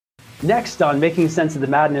Next on Making Sense of the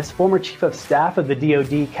Madness, former Chief of Staff of the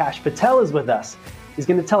DoD, Kash Patel, is with us. He's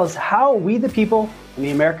going to tell us how we, the people, and the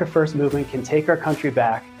America First movement can take our country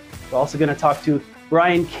back. We're also going to talk to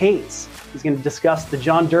Brian Cates. He's going to discuss the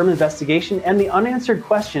John Durham investigation and the unanswered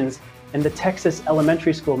questions in the Texas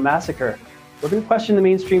elementary school massacre. We're going to question the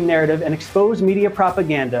mainstream narrative and expose media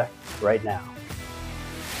propaganda right now.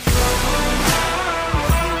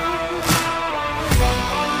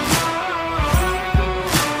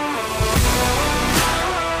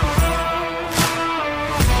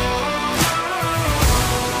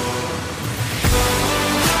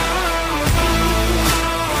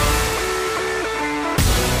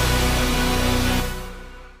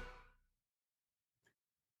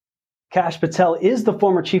 Kash Patel is the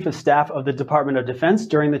former Chief of Staff of the Department of Defense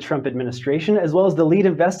during the Trump administration, as well as the lead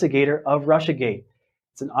investigator of Russiagate.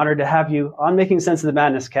 It's an honor to have you on Making Sense of the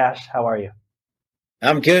Madness, Kash. How are you?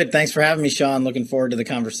 I'm good. Thanks for having me, Sean. Looking forward to the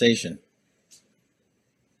conversation.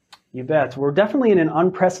 You bet. We're definitely in an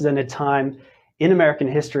unprecedented time in American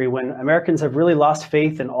history when Americans have really lost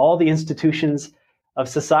faith in all the institutions of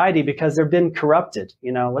society because they've been corrupted.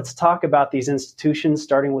 Let's talk about these institutions,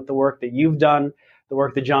 starting with the work that you've done, the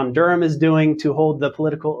work that John Durham is doing to hold the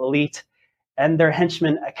political elite and their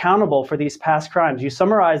henchmen accountable for these past crimes. You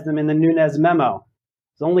summarized them in the Nunes memo.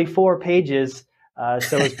 It's only 4 pages,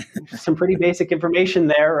 so it's some pretty basic information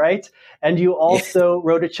there, right? And you also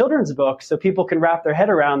wrote a children's book so people can wrap their head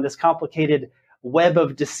around this complicated web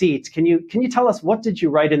of deceit. Can you tell us, what did you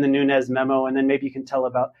write in the Nunes memo? And then maybe you can tell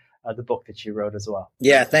about the book that you wrote as well.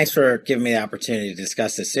 Yeah, thanks for giving me the opportunity to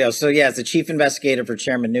discuss this. So as the chief investigator for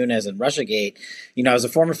Chairman Nunes and Russiagate, I was a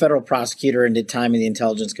former federal prosecutor and did time in the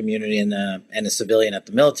intelligence community and a civilian at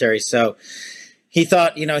the military. So he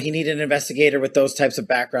thought, he needed an investigator with those types of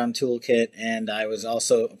background toolkit. And I was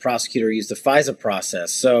also a prosecutor who used the FISA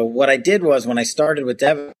process. So what I did was, when I started with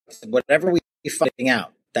Devin, whatever we fighting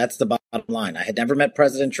out, that's the bottom line. I had never met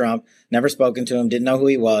President Trump, never spoken to him, didn't know who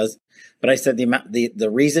he was. But I said the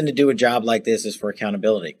reason to do a job like this is for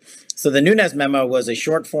accountability. So the Nunes memo was a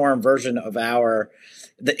short form version of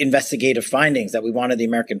the investigative findings that we wanted the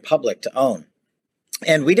American public to own.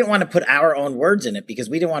 And we didn't want to put our own words in it because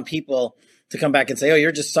we didn't want people to come back and say, oh,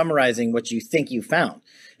 you're just summarizing what you think you found.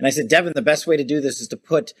 And I said, Devin, the best way to do this is to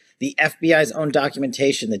put the FBI's own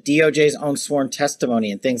documentation, the DOJ's own sworn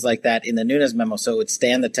testimony and things like that in the Nunes memo so it would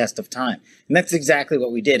stand the test of time. And that's exactly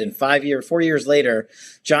what we did. And 4 years later,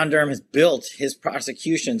 John Durham has built his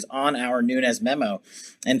prosecutions on our Nunes memo.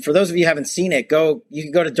 And for those of you who haven't seen it, you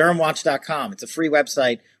can go to durhamwatch.com. It's a free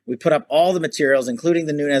website. We put up all the materials, including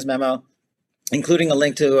the Nunes memo, including a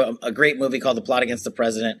link to a great movie called The Plot Against the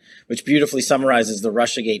President, which beautifully summarizes the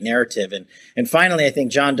Russiagate narrative. And finally, I think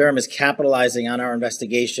John Durham is capitalizing on our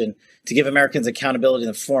investigation to give Americans accountability in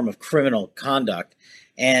the form of criminal conduct.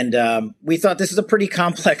 And we thought this is a pretty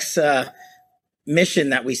complex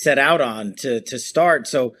mission that we set out on to start.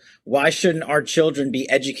 So why shouldn't our children be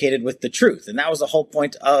educated with the truth? And that was the whole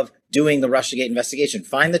point of doing the Russiagate investigation.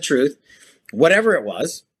 Find the truth, whatever it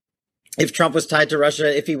was. If Trump was tied to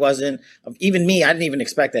Russia, if he wasn't, even me, I didn't even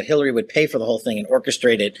expect that Hillary would pay for the whole thing and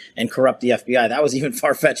orchestrate it and corrupt the FBI. That was even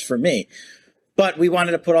far-fetched for me. But we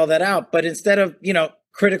wanted to put all that out. But instead of,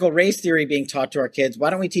 critical race theory being taught to our kids, why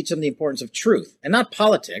don't we teach them the importance of truth and not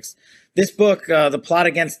politics? This book, The Plot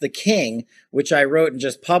Against the King, which I wrote and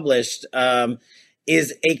just published,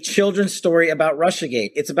 is a children's story about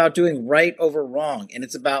Russiagate. It's about doing right over wrong. And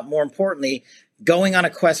it's about, more importantly, going on a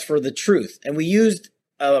quest for the truth. And we used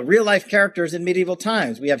real life characters in medieval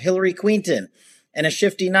times. We have Hillary Queenton and a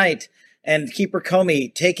shifty knight and Keeper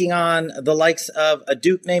Comey taking on the likes of a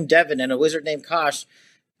duke named Devin and a wizard named Kash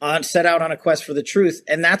set out on a quest for the truth.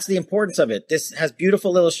 And that's the importance of it. This has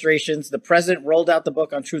beautiful illustrations. The president rolled out the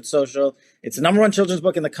book on Truth Social. It's the #1 children's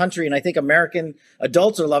book in the country. And I think American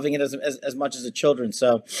adults are loving it as much as the children.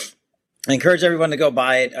 So I encourage everyone to go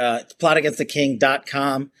buy it. It's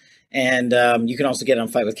plotagainsttheking.com. And you can also get it on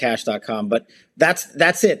fightwithcash.com. But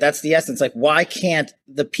that's it. That's the essence. Like, why can't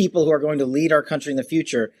the people who are going to lead our country in the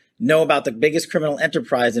future know about the biggest criminal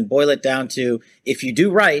enterprise and boil it down to, if you do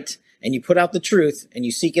right and you put out the truth and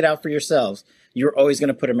you seek it out for yourselves, you're always going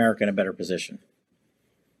to put America in a better position.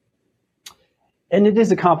 And it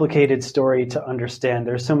is a complicated story to understand.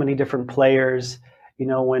 There's so many different players.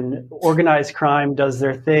 When organized crime does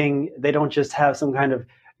their thing, they don't just have some kind of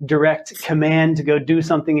direct command to go do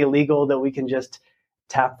something illegal that we can just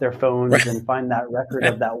tap their phones and find that record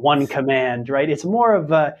of that one command, right? It's more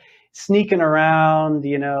of sneaking around,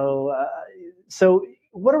 So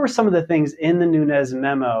what were some of the things in the Nunes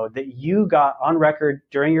memo that you got on record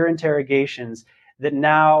during your interrogations that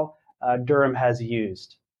now Durham has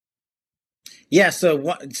used? Yeah,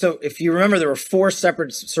 so if you remember, there were four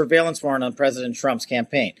separate surveillance warrants on President Trump's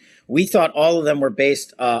campaign. We thought all of them were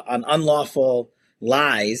based on unlawful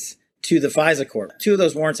lies to the FISA court. Two of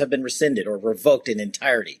those warrants have been rescinded or revoked in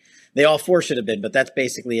entirety. They all four should have been, but that's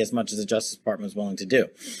basically as much as the Justice Department was willing to do.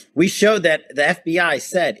 We showed that the FBI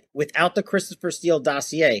said without the Christopher Steele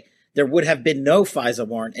dossier, there would have been no FISA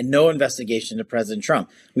warrant and no investigation to President Trump.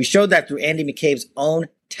 We showed that through Andy McCabe's own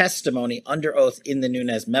testimony under oath in the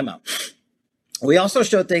Nunes memo. We also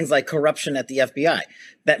showed things like corruption at the FBI.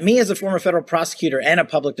 That me as a former federal prosecutor and a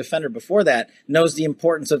public defender before that knows the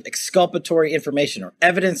importance of exculpatory information or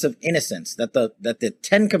evidence of innocence. That the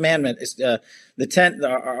Ten Commandments,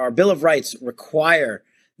 our Bill of Rights require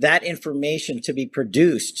that information to be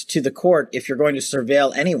produced to the court if you're going to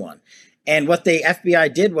surveil anyone. And what the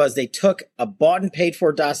FBI did was they took a bought and paid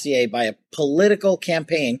for dossier by a political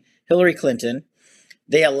campaign, Hillary Clinton.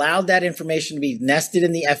 They allowed that information to be nested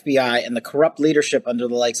in the FBI, and the corrupt leadership under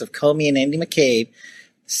the likes of Comey and Andy McCabe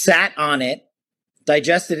sat on it,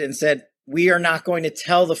 digested it, and said, we are not going to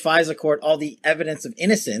tell the FISA court all the evidence of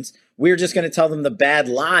innocence. We're just going to tell them the bad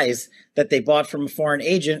lies that they bought from a foreign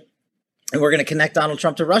agent, and we're going to connect Donald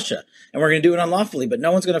Trump to Russia. And we're going to do it unlawfully, but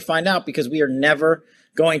no one's going to find out because we are never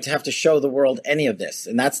going to have to show the world any of this.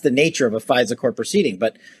 And that's the nature of a FISA court proceeding.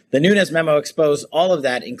 But the Nunes memo exposed all of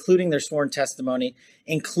that, including their sworn testimony,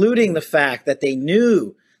 including the fact that they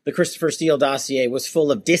knew the Christopher Steele dossier was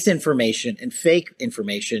full of disinformation and fake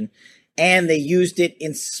information, and they used it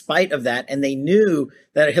in spite of that. And they knew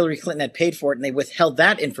that Hillary Clinton had paid for it, and they withheld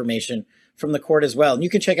that information from the court as well. And you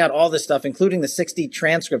can check out all this stuff, including the 60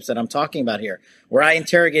 transcripts that I'm talking about here, where I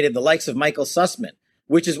interrogated the likes of Michael Sussman,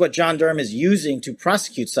 which is what John Durham is using to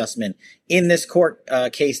prosecute Sussman in this court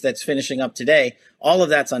case that's finishing up today. All of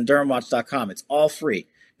that's on DurhamWatch.com. It's all free.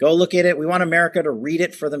 Go look at it. We want America to read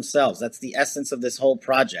it for themselves. That's the essence of this whole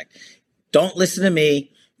project. Don't listen to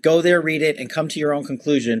me. Go there, read it, and come to your own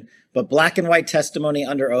conclusion. But black and white testimony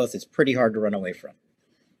under oath is pretty hard to run away from.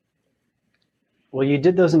 Well, you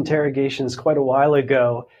did those interrogations quite a while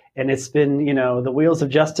ago, and it's been, the wheels of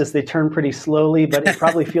justice, they turn pretty slowly, but it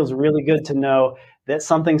probably feels really good to know that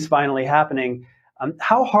something's finally happening.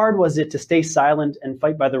 How hard was it to stay silent and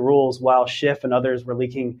fight by the rules while Schiff and others were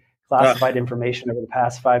leaking classified information over the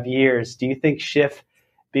past 5 years? Do you think Schiff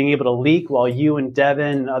being able to leak while you and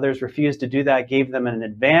Devin and others refused to do that gave them an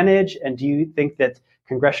advantage? And do you think that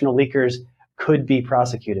congressional leakers could be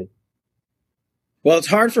prosecuted? Well, it's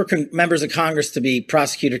hard for members of Congress to be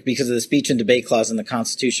prosecuted because of the speech and debate clause in the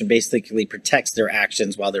Constitution basically protects their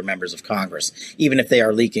actions while they're members of Congress, even if they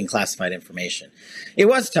are leaking classified information. It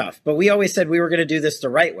was tough, but we always said we were going to do this the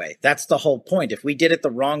right way. That's the whole point. If we did it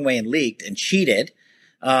the wrong way and leaked and cheated,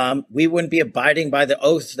 we wouldn't be abiding by the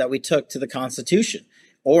oath that we took to the Constitution.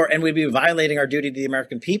 And we'd be violating our duty to the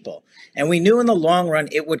American people. And we knew in the long run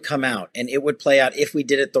it would come out and it would play out if we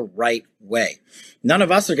did it the right way. None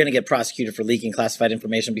of us are going to get prosecuted for leaking classified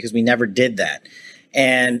information because we never did that.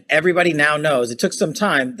 And everybody now knows, it took some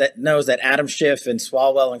time, that knows that Adam Schiff and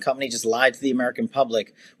Swalwell and company just lied to the American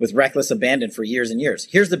public with reckless abandon for years and years.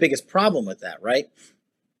 Here's the biggest problem with that, right?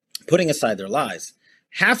 Putting aside their lies.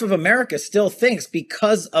 Half of America still thinks,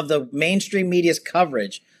 because of the mainstream media's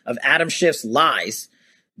coverage of Adam Schiff's lies,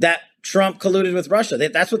 that Trump colluded with Russia.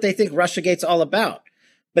 That's what they think Russiagate's all about.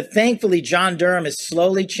 But thankfully, John Durham is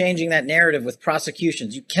slowly changing that narrative with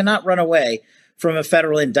prosecutions. You cannot run away from a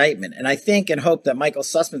federal indictment. And I think and hope that Michael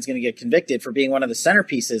Sussman's going to get convicted for being one of the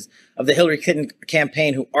centerpieces of the Hillary Clinton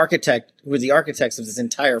campaign who were the architects of this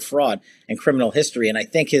entire fraud and criminal history. And I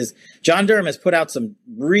think John Durham has put out some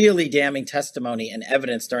really damning testimony and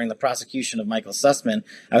evidence during the prosecution of Michael Sussman.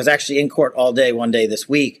 I was actually in court all day, one day this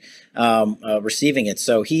week, receiving it.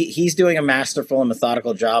 So he's doing a masterful and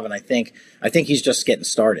methodical job. And I think he's just getting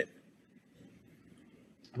started.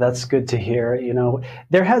 That's good to hear.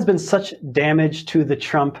 There has been such damage to the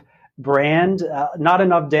Trump brand, not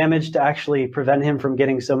enough damage to actually prevent him from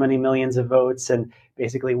getting so many millions of votes and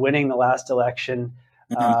basically winning the last election.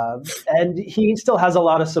 And he still has a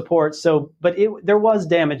lot of support. But there was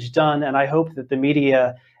damage done. And I hope that the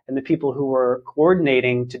media and the people who were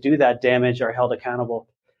coordinating to do that damage are held accountable.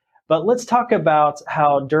 But let's talk about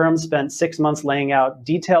how Durham spent 6 months laying out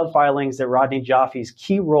detailed filings that Rodney Jaffe's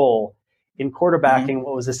key role in quarterbacking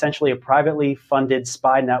what was essentially a privately funded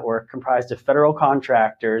spy network comprised of federal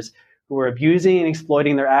contractors who were abusing and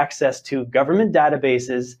exploiting their access to government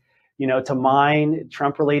databases, to mine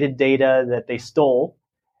Trump-related data that they stole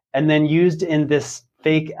and then used in this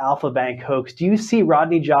fake Alpha Bank hoax. Do you see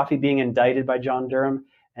Rodney Jaffe being indicted by John Durham?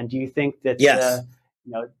 And do you think that, yes,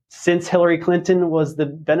 since Hillary Clinton was the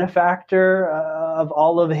benefactor of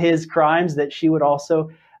all of his crimes, that she would also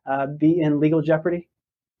be in legal jeopardy?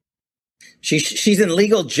 She's in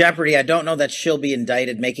legal jeopardy. I don't know that she'll be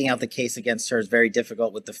indicted. Making out the case against her is very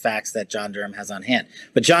difficult with the facts that John Durham has on hand.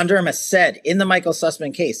 But John Durham has said in the Michael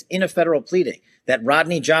Sussman case, in a federal pleading, that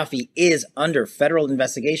Rodney Jaffe is under federal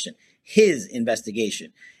investigation, his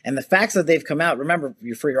investigation. And the facts that they've come out, remember,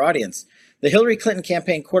 for your audience, the Hillary Clinton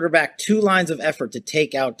campaign quarterbacked 2 lines of effort to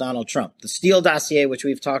take out Donald Trump. The Steele dossier, which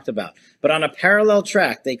we've talked about. But on a parallel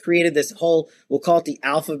track, they created this whole, we'll call it the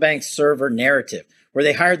Alpha Bank server narrative, where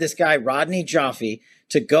they hired this guy, Rodney Jaffe,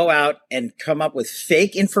 to go out and come up with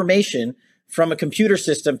fake information from a computer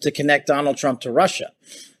system to connect Donald Trump to Russia.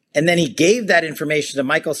 And then he gave that information to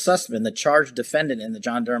Michael Sussman, the charged defendant in the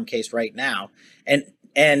John Durham case right now.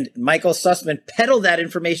 And Michael Sussman peddled that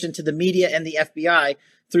information to the media and the FBI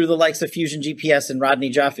through the likes of Fusion GPS and Rodney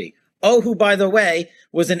Jaffe. Oh, who, by the way,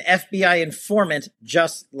 was an FBI informant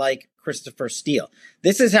just like Christopher Steele.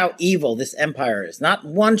 This is how evil this empire is. Not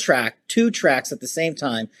 1 track, 2 tracks at the same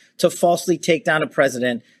time to falsely take down a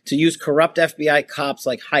president, to use corrupt FBI cops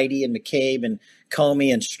like Heidi and McCabe and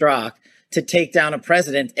Comey and Strzok to take down a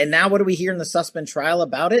president. And now what do we hear in the Sussman trial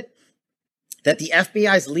about it? That the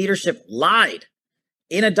FBI's leadership lied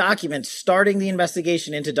in a document starting the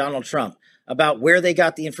investigation into Donald Trump about where they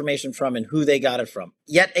got the information from and who they got it from.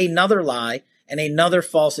 Yet another lie and another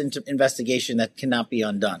false investigation that cannot be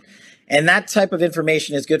undone. And that type of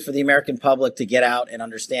information is good for the American public to get out and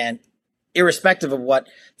understand, irrespective of what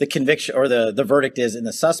the conviction or the verdict is in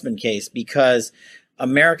the Sussman case, because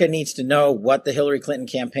America needs to know what the Hillary Clinton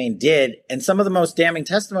campaign did. And some of the most damning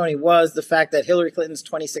testimony was the fact that Hillary Clinton's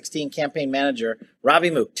 2016 campaign manager,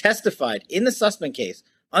 Robbie Mook, testified in the Sussman case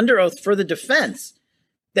under oath for the defense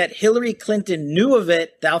that Hillary Clinton knew of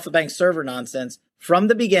it, the Alpha Bank server nonsense, from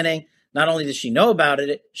the beginning. Not only did she know about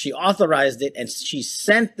it, she authorized it, and she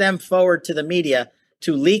sent them forward to the media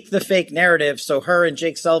to leak the fake narrative so her and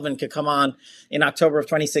Jake Sullivan could come on in October of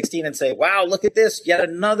 2016 and say, wow, look at this, yet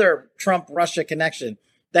another Trump-Russia connection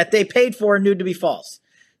that they paid for and knew to be false.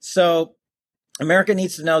 So America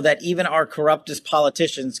needs to know that even our corruptest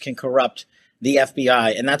politicians can corrupt the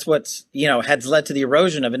FBI. And that's what's, has led to the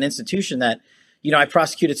erosion of an institution that, I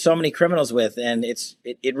prosecuted so many criminals with, and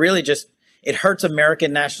it really just, it hurts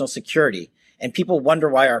American national security. And people wonder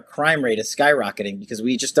why our crime rate is skyrocketing, because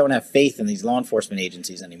we just don't have faith in these law enforcement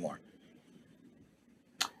agencies anymore.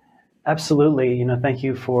 Absolutely. Thank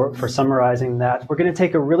you for summarizing that. We're going to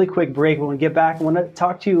take a really quick break. When we get back, I want to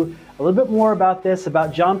talk to you a little bit more about this,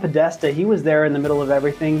 about John Podesta. He was there in the middle of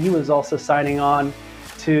everything. He was also signing on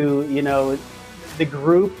to, the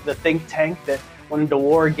group, the think tank that wanted to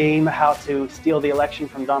war game how to steal the election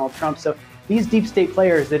from Donald Trump. So these deep state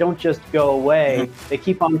players, they don't just go away. They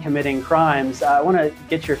keep on committing crimes. I want to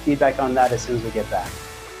get your feedback on that as soon as we get back.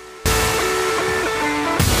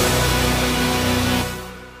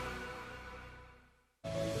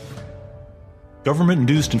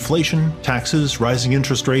 Government-induced inflation, taxes, rising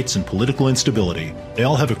interest rates, and political instability. They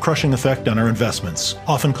all have a crushing effect on our investments,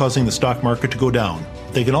 often causing the stock market to go down.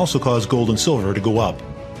 They can also cause gold and silver to go up.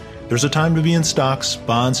 There's a time to be in stocks,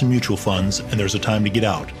 bonds, and mutual funds, and there's a time to get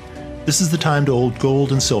out. This is the time to hold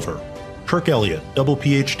gold and silver. Kirk Elliott, double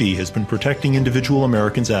PhD, has been protecting individual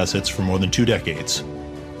Americans' assets for more than 2 decades.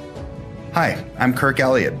 Hi, I'm Kirk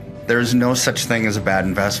Elliott. There is no such thing as a bad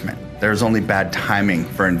investment. There is only bad timing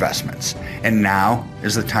for investments. And now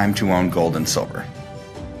is the time to own gold and silver.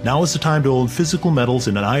 Now is the time to own physical metals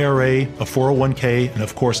in an IRA, a 401k, and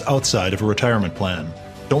of course outside of a retirement plan.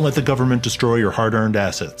 Don't let the government destroy your hard-earned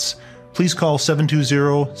assets. Please call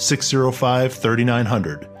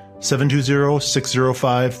 720-605-3900.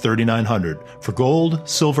 720-605-3900 for gold,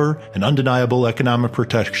 silver, and undeniable economic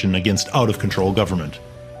protection against out-of-control government.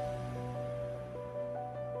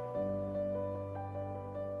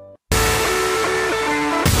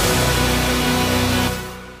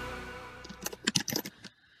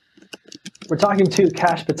 We're talking to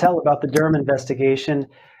Kash Patel about the Durham investigation.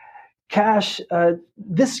 Kash,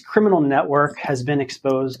 this criminal network has been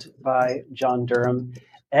exposed by John Durham.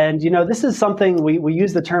 And, this is something we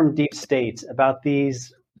use the term deep state about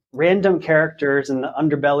these random characters in the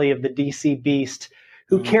underbelly of the DC beast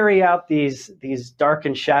who carry out these dark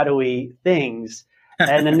and shadowy things.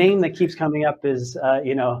 And the name that keeps coming up is,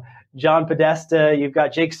 John Podesta. You've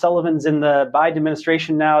got Jake Sullivan's in the Biden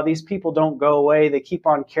administration now. These people don't go away. They keep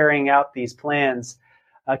on carrying out these plans.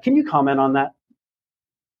 Can you comment on that?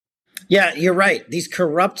 Yeah, you're right. These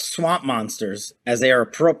corrupt swamp monsters, as they are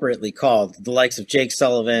appropriately called, the likes of Jake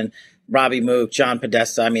Sullivan, Robbie Mook, John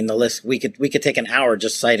Podesta. I mean, the list, we could take an hour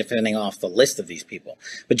just siphoning off the list of these people.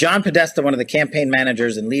 But John Podesta, one of the campaign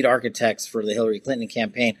managers and lead architects for the Hillary Clinton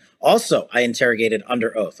campaign, also I interrogated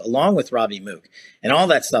under oath, along with Robbie Mook. And all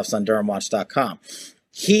that stuff's on DurhamWatch.com.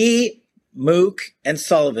 He, Mook, and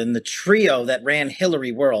Sullivan, the trio that ran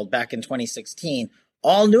Hillary World back in 2016,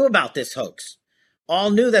 all knew about this hoax. All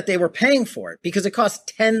knew that they were paying for it because it cost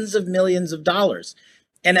tens of millions of dollars.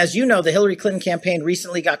 And as you know, the Hillary Clinton campaign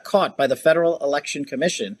recently got caught by the Federal Election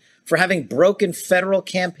Commission for having broken federal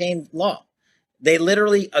campaign law. They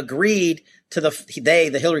literally agreed to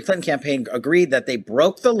the Hillary Clinton campaign agreed that they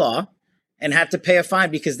broke the law and had to pay a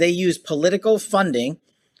fine because they used political funding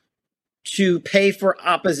to pay for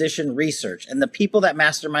opposition research. And the people that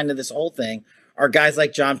masterminded this whole thing are guys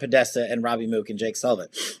like John Podesta and Robbie Mook and Jake Sullivan.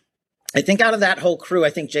 I think out of that whole crew, I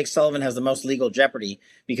think Jake Sullivan has the most legal jeopardy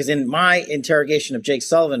because in my interrogation of Jake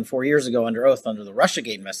Sullivan 4 years ago under oath under the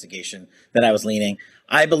Russiagate investigation that I was leading,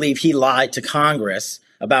 I believe he lied to Congress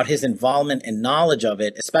about his involvement and knowledge of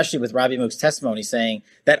it, especially with Robbie Mook's testimony saying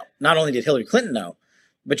that not only did Hillary Clinton know,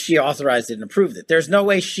 but she authorized it and approved it. There's no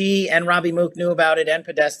way she and Robbie Mook knew about it and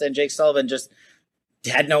Podesta and Jake Sullivan just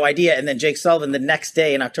had no idea. And then Jake Sullivan the next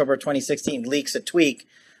day in October 2016 leaks a tweet,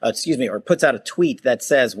 or puts out a tweet that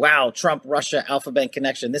says, wow, Trump, Russia, Alpha Bank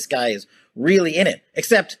connection. This guy is really in it.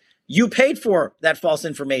 Except you paid for that false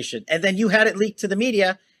information and then you had it leaked to the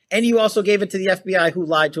media and you also gave it to the FBI who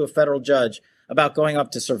lied to a federal judge about going up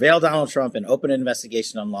to surveil Donald Trump and open an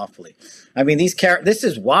investigation unlawfully. I mean, this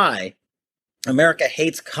is why America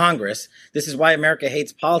hates Congress. This is why America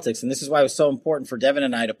hates politics. And this is why it was so important for Devin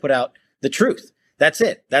and I to put out the truth. That's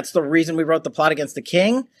it. That's the reason we wrote The Plot Against the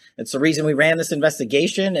King. It's the reason we ran this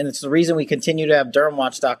investigation. And it's the reason we continue to have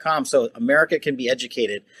DurhamWatch.com so America can be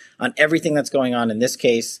educated on everything that's going on in this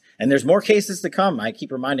case. And there's more cases to come. I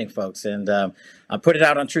keep reminding folks. And I put it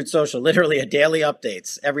out on Truth Social, literally a daily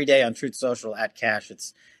updates every day on Truth Social at Kash.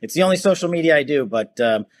 It's the only social media I do, but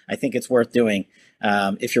I think it's worth doing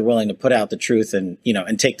if you're willing to put out the truth and,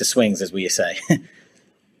 and take the swings, as we say.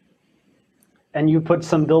 And you put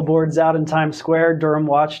some billboards out in Times Square,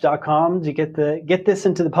 DurhamWatch.com. Do you get this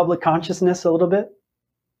into the public consciousness a little bit?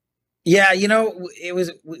 Yeah,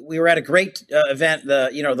 we were at a great event,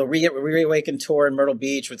 the Reawaken tour in Myrtle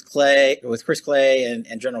Beach with Chris Clay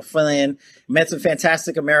and General Flynn. Met some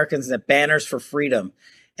fantastic Americans at Banners for Freedom.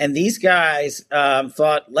 And these guys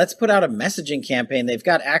thought, let's put out a messaging campaign. They've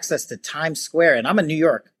got access to Times Square. And I'm a New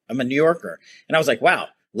Yorker. And I was like, wow,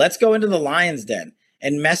 let's go into the Lion's Den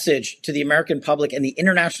and message to the American public and the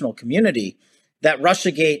international community that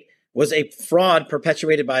Russiagate was a fraud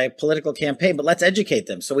perpetuated by a political campaign, but let's educate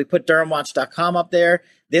them. So we put DurhamWatch.com up there.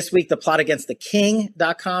 This week, the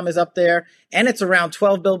plotagainsttheking.com is up there. And it's around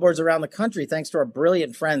 12 billboards around the country, thanks to our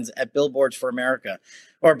brilliant friends at Billboards for America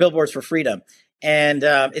or Billboards for Freedom. And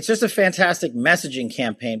it's just a fantastic messaging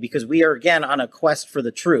campaign because we are, again, on a quest for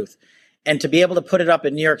the truth. And to be able to put it up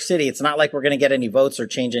in New York City, it's not like we're going to get any votes or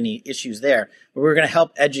change any issues there, but we're going to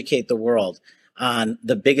help educate the world on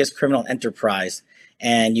the biggest criminal enterprise.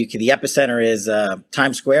 And the epicenter is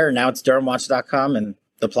Times Square. And now it's DurhamWatch.com and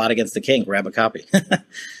The Plot Against the King. Grab a copy.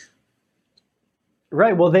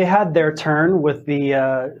 Right. Well, they had their turn with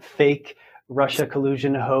the fake Russia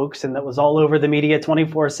collusion hoax, and that was all over the media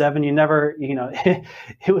 24/7. You never,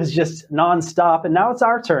 it was just nonstop. And now it's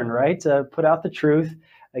our turn, right, to put out the truth.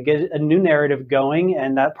 Get a new narrative going,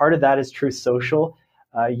 and that part of that is Truth Social.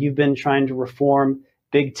 You've been trying to reform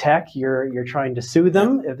big tech. You're trying to sue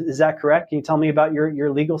them. Is that correct? Can you tell me about your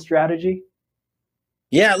legal strategy?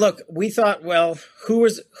 Yeah, look, we thought, well, who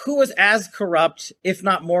was as corrupt, if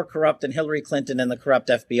not more corrupt, than Hillary Clinton and the corrupt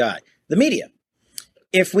FBI? The media.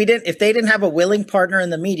 If they didn't have a willing partner in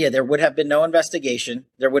the media, there would have been no investigation.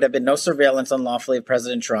 There would have been no surveillance unlawfully of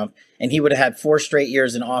President Trump. And he would have had 4 straight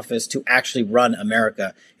years in office to actually run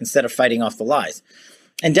America instead of fighting off the lies.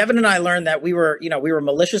 And Devin and I learned that we were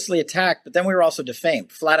maliciously attacked, but then we were also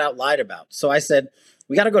defamed, flat out lied about. So I said,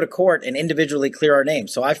 we got to go to court and individually clear our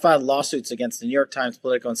names. So I filed lawsuits against the New York Times,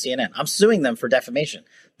 Politico, and CNN. I'm suing them for defamation.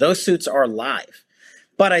 Those suits are live.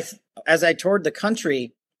 But as I toured the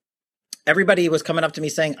country, everybody was coming up to me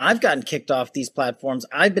saying, I've gotten kicked off these platforms.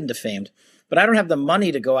 I've been defamed, but I don't have the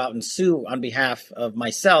money to go out and sue on behalf of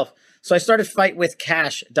myself. So I started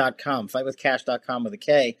fightwithkash.com, fightwithkash.com with a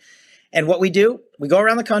K. And what we do, we go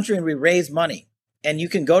around the country and we raise money. And you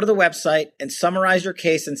can go to the website and summarize your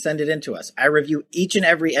case and send it in to us. I review each and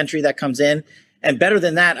every entry that comes in. And better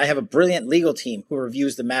than that, I have a brilliant legal team who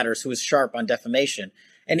reviews the matters, who is sharp on defamation.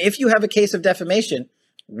 And if you have a case of defamation,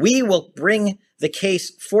 we will bring the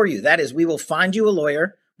case for you. That is, we will find you a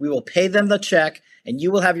lawyer, we will pay them the check, and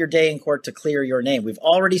you will have your day in court to clear your name. We've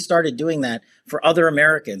already started doing that for other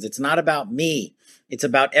Americans. It's not about me. It's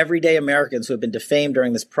about everyday Americans who have been defamed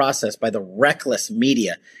during this process by the reckless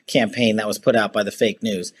media campaign that was put out by the fake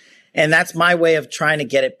news. And that's my way of trying to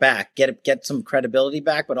get it back, get some credibility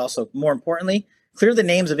back, but also more importantly, clear the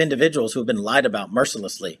names of individuals who have been lied about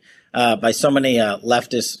mercilessly by so many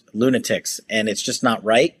leftist lunatics. And it's just not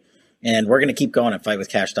right. And we're going to keep going at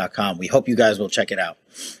fightwithkash.com. We hope you guys will check it out.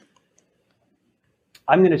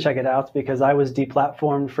 I'm going to check it out because I was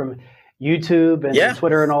deplatformed from YouTube and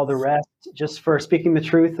Twitter and all the rest just for speaking the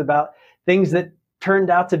truth about things that turned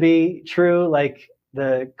out to be true, like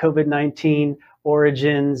the COVID-19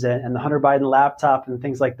 origins and the Hunter Biden laptop and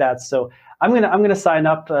things like that. So I'm gonna sign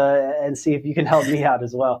up and see if you can help me out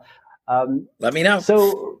as well. Let me know.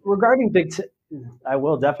 So regarding I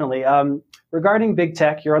will definitely. Regarding big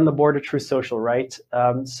tech, you're on the board of Truth Social, right?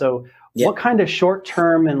 What kind of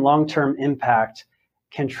short-term and long-term impact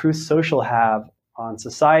can Truth Social have on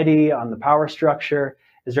society, on the power structure?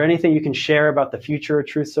 Is there anything you can share about the future of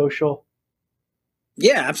Truth Social?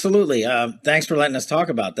 Yeah, absolutely. Thanks for letting us talk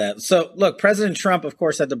about that. So look, President Trump, of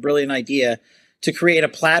course, had the brilliant idea to create a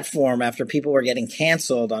platform after people were getting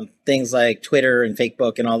canceled on things like Twitter and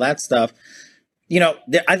Facebook and all that stuff. You know,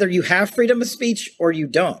 either you have freedom of speech or you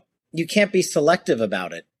don't. You can't be selective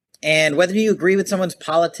about it. And whether you agree with someone's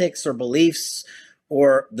politics or beliefs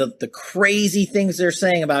or the crazy things they're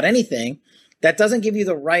saying about anything, that doesn't give you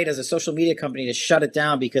the right as a social media company to shut it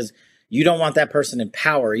down because you don't want that person in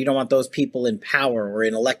power. You don't want those people in power or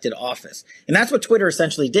in elected office. And that's what Twitter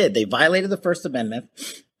essentially did. They violated the First Amendment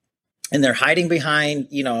and they're hiding behind,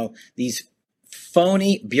 these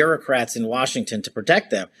phony bureaucrats in Washington to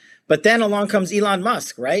protect them. But then along comes Elon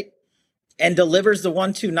Musk, right? And delivers the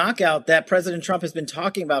 1-2 knockout that President Trump has been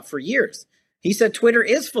talking about for years. He said Twitter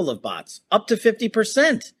is full of bots, up to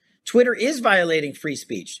 50%. Twitter is violating free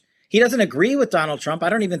speech. He doesn't agree with Donald Trump. I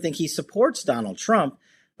don't even think he supports Donald Trump,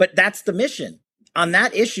 but that's the mission. On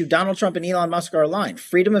that issue, Donald Trump and Elon Musk are aligned.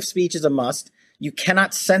 Freedom of speech is a must. You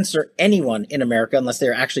cannot censor anyone in America unless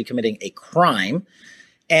they're actually committing a crime.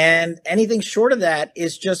 And anything short of that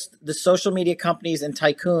is just the social media companies and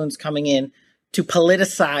tycoons coming in to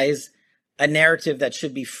politicize a narrative that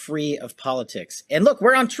should be free of politics. And look,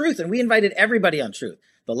 we're on Truth, and we invited everybody on Truth.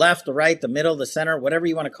 The left, the right, the middle, the center, whatever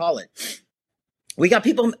you want to call it. We got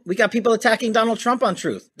people attacking Donald Trump on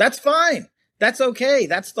Truth. That's fine. That's okay.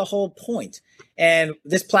 That's the whole point. And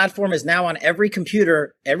this platform is now on every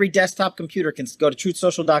computer. Every desktop computer can go to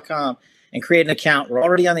truthsocial.com and create an account. We're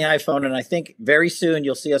already on the iPhone, and I think very soon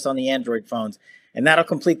you'll see us on the Android phones, and that'll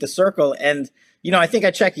complete the circle. And I think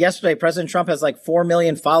I checked yesterday, President Trump has like 4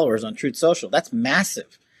 million followers on Truth Social. That's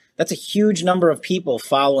massive. That's a huge number of people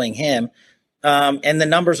following him. And the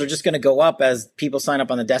numbers are just going to go up as people sign up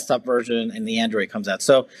on the desktop version and the Android comes out.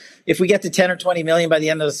 So if we get to 10 or 20 million by the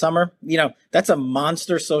end of the summer, that's a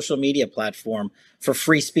monster social media platform for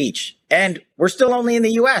free speech. And we're still only in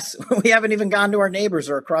the US. We haven't even gone to our neighbors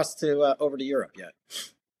or across to over to Europe yet.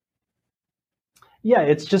 Yeah,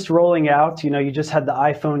 it's just rolling out. You just had the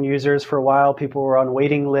iPhone users for a while. People were on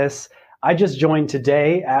waiting lists. I just joined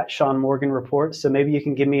today at Sean Morgan Report, so maybe you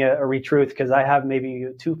can give me a retruth because I have maybe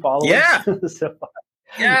 2 followers. Yeah. So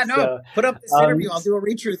put up this interview. I'll do a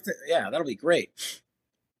retruth. Yeah, that'll be great.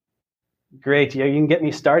 Great. Yeah, you can get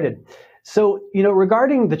me started. So,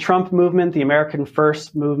 regarding the Trump movement, the American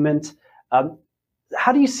First movement,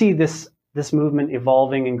 how do you see this movement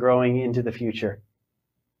evolving and growing into the future?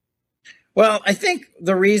 Well, I think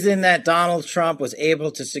the reason that Donald Trump was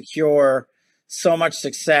able to secure so much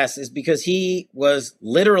success is because he was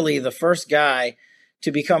literally the first guy to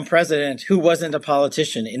become president who wasn't a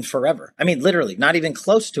politician in forever. I mean, literally, not even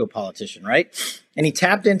close to a politician, right? And he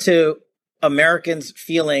tapped into Americans'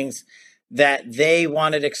 feelings that they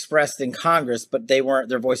wanted expressed in Congress, but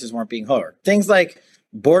their voices weren't being heard. Things like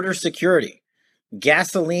border security,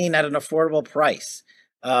 gasoline at an affordable price,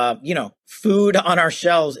 food on our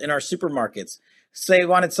shelves in our supermarkets. So they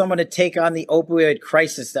wanted someone to take on the opioid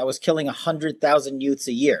crisis that was killing 100,000 youths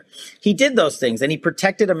a year. He did those things, and he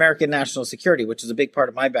protected American national security, which is a big part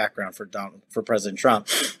of my background for President Trump.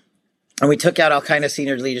 And we took out al-Qaeda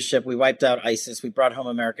senior leadership. We wiped out ISIS. We brought home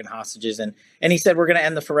American hostages. And he said, we're going to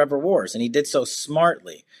end the forever wars. And he did so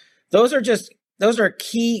smartly. Those are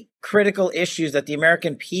key critical issues that the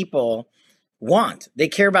American people want. They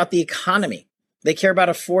care about the economy. They care about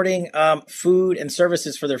affording food and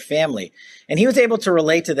services for their family. And he was able to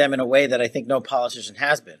relate to them in a way that I think no politician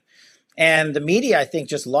has been. And the media, I think,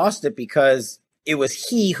 just lost it because it was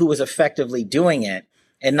he who was effectively doing it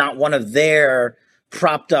and not one of their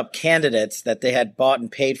propped up candidates that they had bought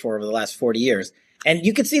and paid for over the last 40 years. And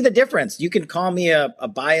you can see the difference. You can call me a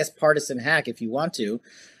biased partisan hack if you want to,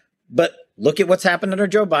 but look at what's happened under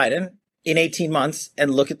Joe Biden in 18 months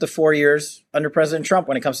and look at the 4 years under President Trump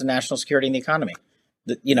when it comes to national security and the economy.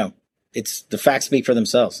 It's the facts speak for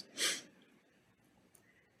themselves.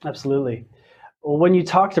 Absolutely. Well, when you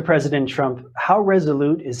talk to President Trump, how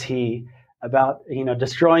resolute is he about,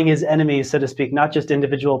 destroying his enemies, so to speak, not just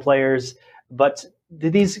individual players, but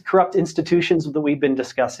these corrupt institutions that we've been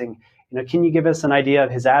discussing? Can you give us an idea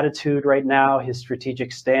of his attitude right now, his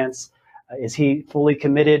strategic stance? Is he fully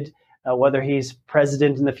committed, whether he's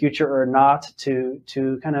president in the future or not, to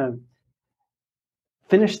kind of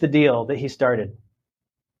finish the deal that he started?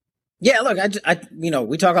 Yeah, look,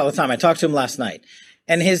 we talk all the time. I talked to him last night,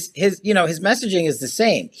 and his messaging is the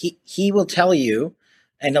same. He will tell you,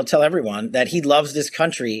 and he'll tell everyone that he loves this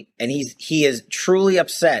country, and he is truly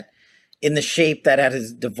upset in the shape that it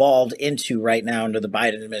has devolved into right now under the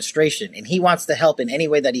Biden administration. And he wants to help in any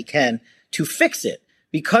way that he can to fix it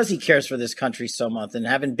because he cares for this country so much. And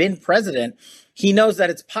having been president, he knows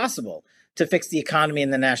that it's possible to fix the economy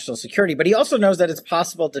and the national security. But he also knows that it's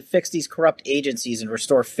possible to fix these corrupt agencies and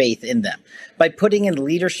restore faith in them by putting in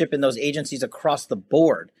leadership in those agencies across the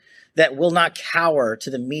board that will not cower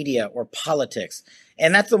to the media or politics.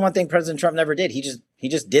 And that's the one thing President Trump never did. He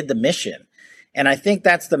just did the mission. And I think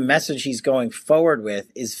that's the message he's going forward with,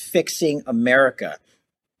 is fixing America,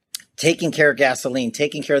 taking care of gasoline,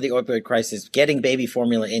 taking care of the opioid crisis, getting baby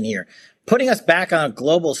formula in here, putting us back on a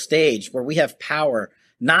global stage where we have power,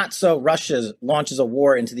 not so Russia launches a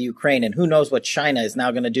war into the Ukraine. And who knows what China is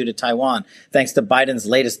now going to do to Taiwan, thanks to Biden's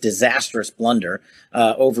latest disastrous blunder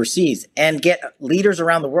overseas, and get leaders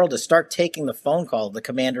around the world to start taking the phone call of the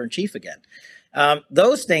commander in chief again.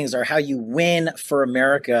 Those things are how you win for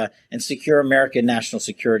America and secure American national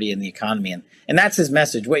security and the economy. And that's his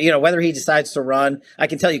message. Whether he decides to run, I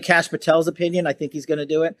can tell you Kash Patel's opinion. I think he's going to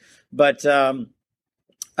do it. But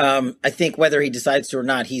I think whether he decides to or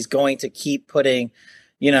not, he's going to keep putting,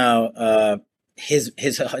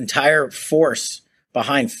 his entire force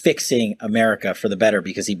behind fixing America for the better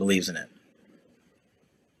because he believes in it.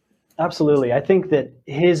 Absolutely. I think that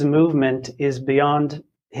his movement is beyond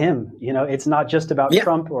him. It's not just about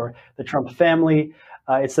Trump or the Trump family.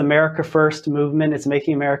 It's America First movement. It's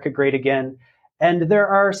making America great again. And there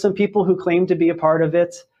are some people who claim to be a part of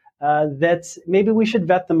it that maybe we should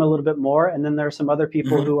vet them a little bit more. And then there are some other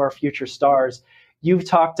people who are future stars. You've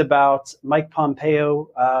talked about Mike Pompeo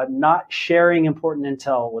not sharing important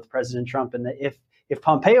intel with President Trump. And that if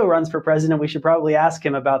Pompeo runs for president, we should probably ask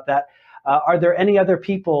him about that. Are there any other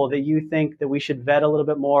people that you think that we should vet a little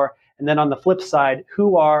bit more? And then on the flip side,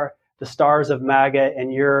 who are the stars of MAGA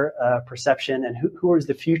in your perception, and who is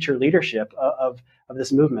the future leadership of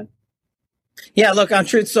this movement? Yeah, look, on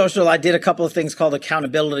Truth Social, I did a couple of things called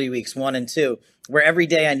Accountability Weeks 1 and 2, where every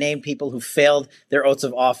day I named people who failed their oaths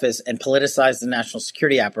of office and politicized the national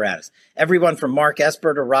security apparatus. Everyone from Mark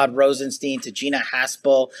Esper to Rod Rosenstein to Gina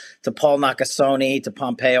Haspel to Paul Nakasone to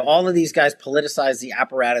Pompeo. All of these guys politicized the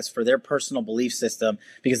apparatus for their personal belief system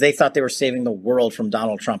because they thought they were saving the world from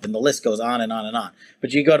Donald Trump. And the list goes on and on and on.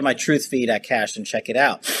 But you go to my truth feed at Kash and check it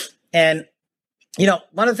out. And,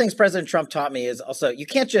 one of the things President Trump taught me is also you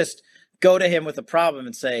can't just go to him with a problem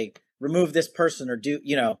and say, remove this person or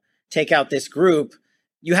take out this group.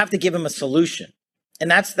 You have to give him a solution.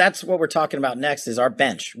 And that's what we're talking about next is our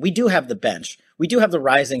bench. We do have the bench. We do have the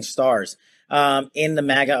rising stars in the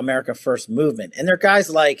MAGA America First movement. And they're guys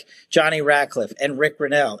like Johnny Ratcliffe and Rick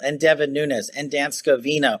Grenell and Devin Nunes and Dan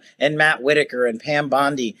Scavino and Matt Whitaker and Pam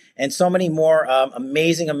Bondi and so many more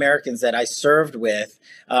amazing Americans that I served with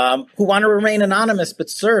who want to remain anonymous but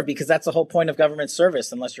serve because that's the whole point of government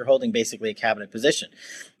service unless you're holding basically a cabinet position.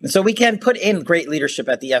 And so we can put in great leadership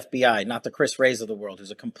at the FBI, not the Chris Wrays of the world,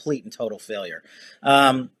 who's a complete and total failure.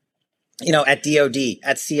 At DOD,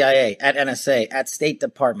 at CIA, at NSA, at State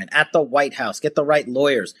Department, at the White House, get the right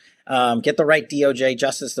lawyers, get the right DOJ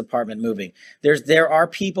Justice Department moving. There are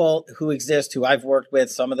people who exist who I've worked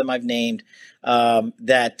with, some of them I've named,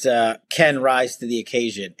 that can rise to the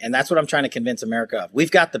occasion. And that's what I'm trying to convince America of.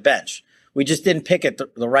 We've got the bench. We just didn't pick it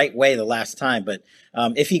the right way the last time. But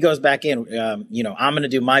if he goes back in, I'm going to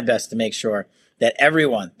do my best to make sure that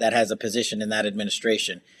everyone that has a position in that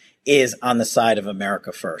administration is on the side of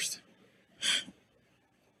America first.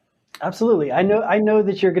 Absolutely. I know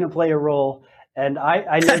that you're going to play a role, and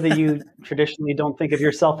I know that you traditionally don't think of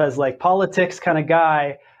yourself as like politics kind of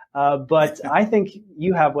guy, but I think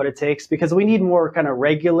you have what it takes because we need more kind of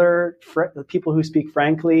regular people who speak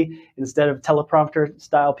frankly instead of teleprompter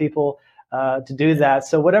style people to do that.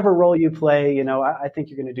 So whatever role you play, I think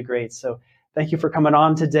you're going to do great. So thank you for coming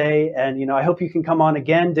on today, and I hope you can come on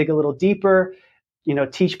again, dig a little deeper.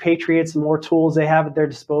 teach patriots more tools they have at their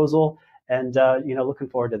disposal, and looking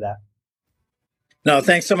forward to that. No,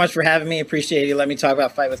 thanks so much for having me. Appreciate you. Let me talk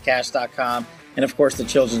about fightwithkash.com. And of course, the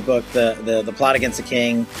children's book, the Plot Against the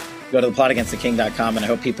King. Go to theplotagainsttheking.com, and I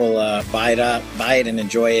hope people buy it and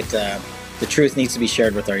enjoy it. The truth needs to be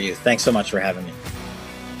shared with our youth. Thanks so much for having me.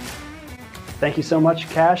 Thank you so much,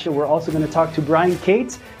 Kash. And we're also going to talk to Brian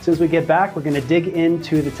Cates. As soon as we get back, we're going to dig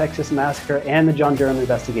into the Texas massacre and the John Durham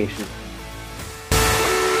investigation.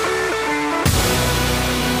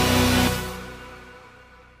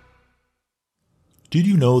 Did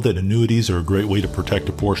you know that annuities are a great way to protect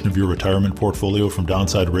a portion of your retirement portfolio from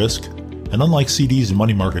downside risk? And unlike CDs and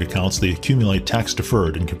money market accounts, they accumulate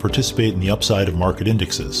tax-deferred and can participate in the upside of market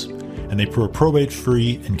indexes. And they are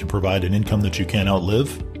probate-free and can provide an income that you can't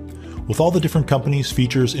outlive. With all the different companies,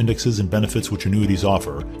 features, indexes, and benefits which annuities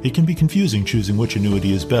offer, it can be confusing choosing which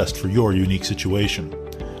annuity is best for your unique situation.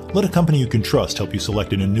 Let a company you can trust help you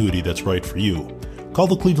select an annuity that's right for you. Call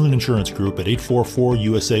the Cleveland Insurance Group at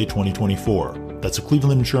 844-USA-2024. That's the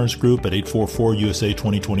Cleveland Insurance Group at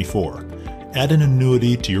 844-USA-2024. Add an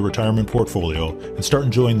annuity to your retirement portfolio and start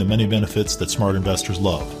enjoying the many benefits that smart investors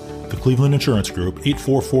love. The Cleveland Insurance Group,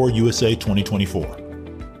 844-USA-2024.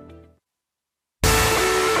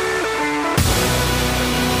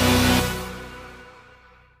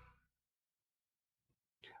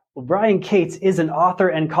 Well, Brian Cates is an author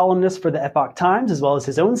and columnist for the Epoch Times, as well as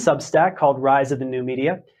his own Substack called Rise of the New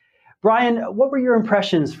Media. Brian, what were your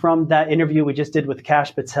impressions from that interview we just did with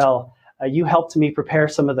Kash Patel? You helped me prepare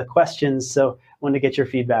some of the questions, so I wanted to get your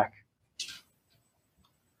feedback.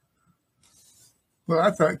 Well,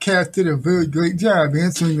 I thought Kash did a very great job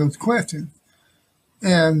answering those questions.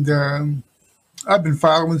 And I've been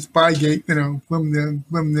following Spygate, from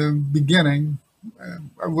the beginning.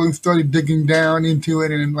 I really started digging down into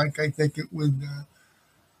it, and I think it was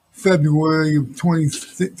February of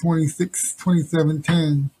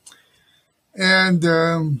 2017. And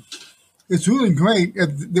it's really great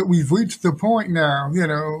that we've reached the point now.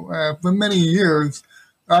 For many years,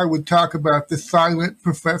 I would talk about the silent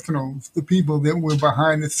professionals, the people that were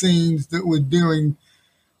behind the scenes, that were doing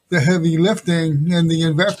the heavy lifting and the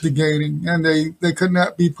investigating, and they could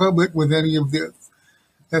not be public with any of this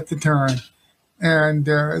at the time. And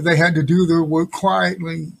they had to do their work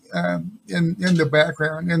quietly in the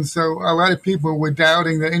background. And so a lot of people were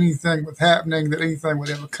doubting that anything was happening, that anything would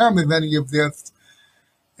ever come of any of this.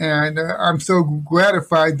 And I'm so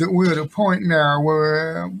gratified that we're at a point now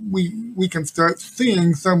where we can start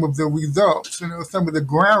seeing some of the results, some of the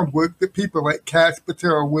groundwork that people like Kash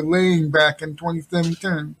Patel were laying back in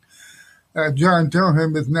 2017. John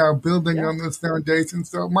Durham is now building on this foundation.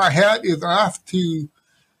 So my hat is off to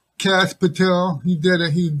Kash Patel. He's doing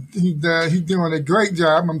a great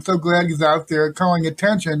job. I'm so glad he's out there calling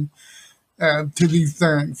attention to these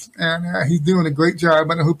things, and he's doing a great job,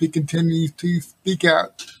 and I hope he continues to speak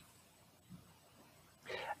out.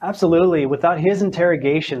 Absolutely. Without his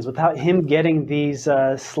interrogations, without him getting these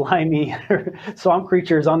slimy swamp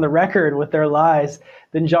creatures on the record with their lies,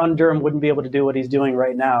 then John Durham wouldn't be able to do what he's doing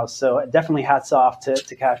right now. So definitely hats off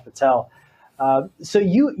to Kash Patel. So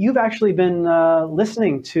you've actually been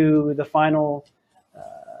listening to the final,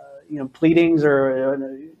 pleadings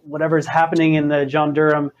or whatever is happening in the John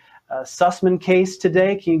Durham Sussman case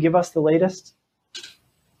today. Can you give us the latest?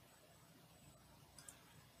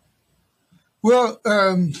 Well,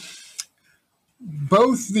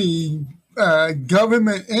 both the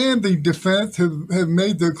government and the defense have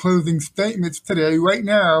made their closing statements today. Right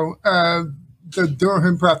now, the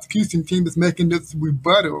Durham prosecution team is making this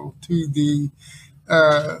rebuttal to the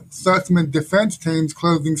Sussman defense team's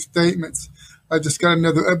closing statements. I just got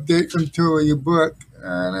another update from Toria Book,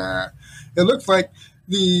 and it looks like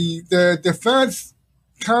the defense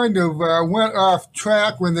kind of went off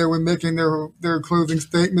track when they were making their closing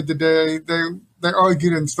statement today. They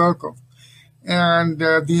argued in circles, and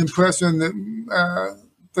the impression that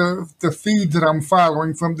the feed that I'm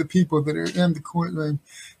following from the people that are in the courtroom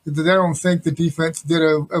is that they don't think the defense did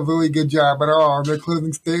a very good job at all. Their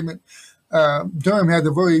closing statement, Durham had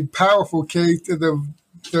a very powerful case.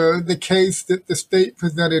 The case that the state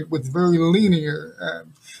presented was very linear,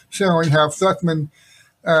 showing how Sussman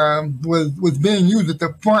was being used as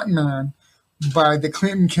the front man by the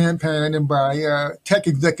Clinton campaign and by tech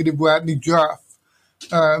executive Rodney Joff.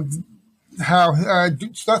 How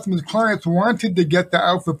Sussman's clients wanted to get the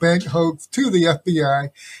Alpha Bank hoax to the FBI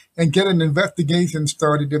and get an investigation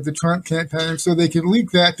started of the Trump campaign so they could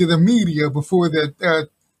leak that to the media before the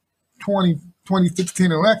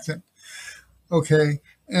 2016 election. Okay.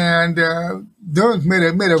 And Durham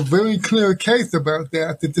made a very clear case about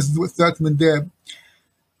that this is what Sussman did.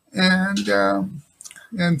 And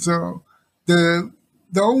And so the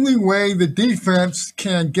only way the defense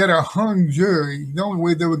can get a hung jury, the only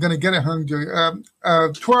way they were going to get a hung jury,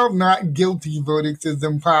 12 not guilty verdicts is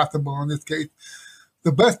impossible in this case.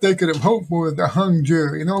 The best they could have hoped for is a hung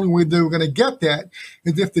jury. And the only way they were going to get that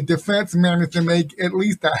is if the defense managed to make at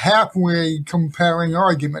least a halfway compelling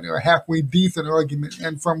argument or a halfway decent argument.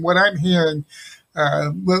 And from what I'm hearing,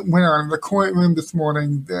 when I'm in the courtroom this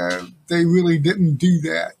morning, they really didn't do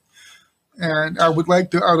that. And I would like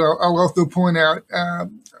to, I'll also point out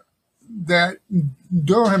that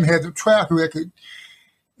Durham has a track record,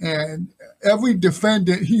 and every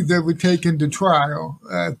defendant he's ever taken to trial,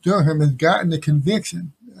 Durham has gotten a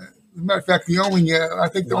conviction. As a matter of fact, I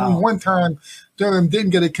think the only one time Durham didn't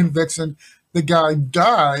get a conviction, the guy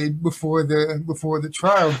died before the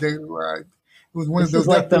trial date arrived. It was one of those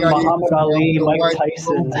like the Muhammad Ali, Mike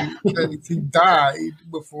Tyson. He died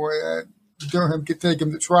before Durham could take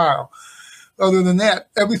him to trial. Other than that,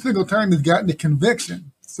 every single time he's gotten a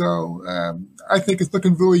conviction. So I think it's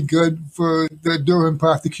looking really good for the Durham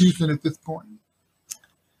prosecution at this point.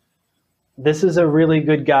 This is a really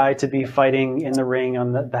good guy to be fighting in the ring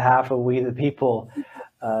on the behalf of we the people.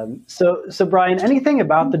 So Brian, anything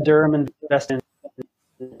about the Durham investment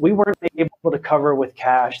we weren't able to cover with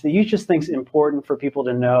Kash that you just think is important for people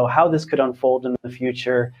to know how this could unfold in the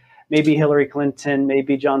future? Maybe Hillary Clinton,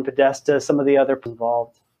 maybe John Podesta, some of the other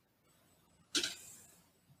involved.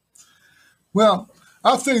 Well,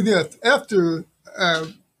 I'll say this: after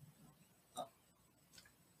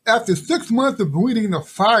 6 months of reading the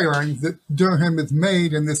filings that Durham has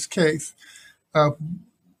made in this case, it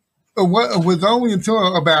was only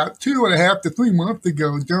until about 2.5 to 3 months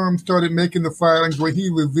ago Durham started making the filings where he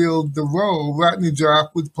revealed the role Rodney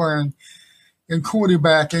Joff was playing in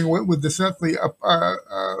quarterbacking what was essentially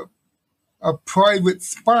a private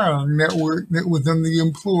spying network that was in the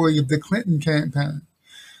employ of the Clinton campaign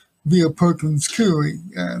via Perkins Coie,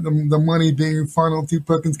 the money being funneled through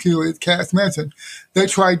Perkins Coie, as Kash mentioned. They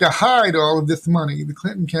tried to hide all of this money. The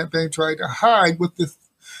Clinton campaign tried to hide what this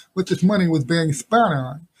money was being spent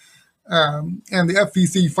on. And the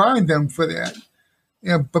FEC fined them for that.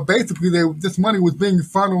 But basically, this money was being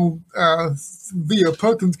funneled via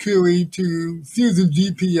Perkins Coie to Fusion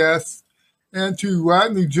GPS and to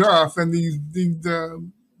Rodney Joff and these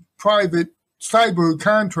private cyber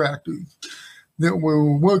contractors that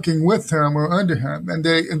were working with him or under him. And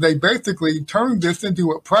they basically turned this into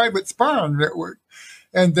a private spying network.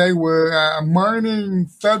 And they were mining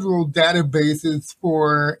federal databases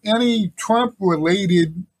for any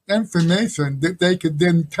Trump-related information that they could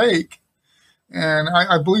then take. And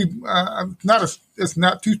I believe it's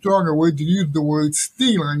not too strong a word to use the word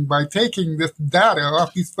stealing. By taking this data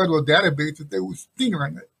off these federal databases, they were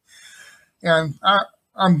stealing it. And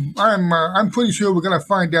I'm pretty sure we're going to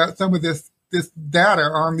find out some of this data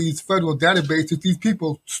on these federal databases these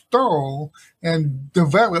people stole and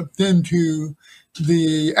developed into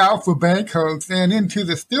the Alpha Bank hoax and into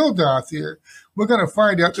the Steele dossier. We're going to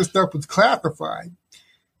find out this stuff was classified.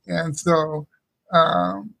 And so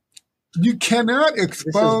you cannot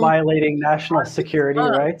expose... This is violating national security,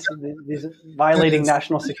 right? These violating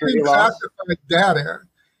national security laws. Classified data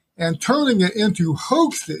and turning it into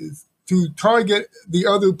hoaxes to target the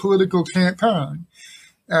other political campaign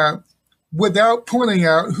without pointing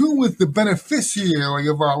out who was the beneficiary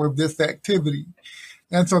of all of this activity.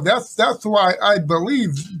 And so that's why I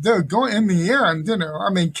believe they're going, in the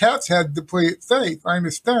end, Kash had to play it safe. I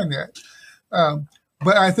understand that.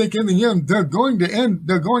 But I think in the end, they're going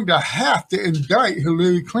to have to indict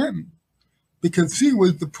Hillary Clinton because she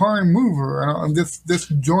was the prime mover on this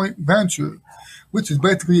joint venture, which is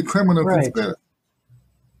basically a criminal conspiracy.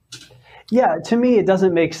 Yeah, to me, it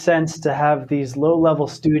doesn't make sense to have these low-level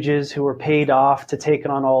stooges who were paid off to take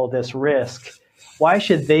on all of this risk. Why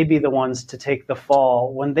should they be the ones to take the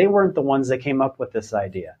fall when they weren't the ones that came up with this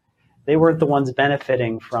idea? They weren't the ones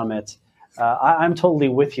benefiting from it. I'm totally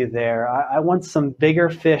with you there. I want some bigger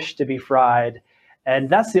fish to be fried, and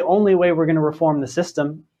that's the only way we're going to reform the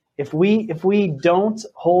system. If we don't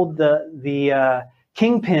hold the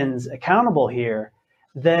kingpins accountable here,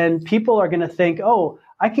 then people are going to think, oh,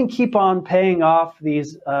 I can keep on paying off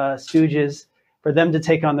these stooges for them to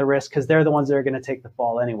take on the risk because they're the ones that are going to take the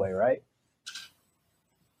fall anyway, right?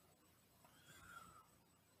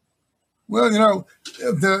 Well,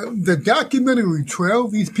 the documentary trail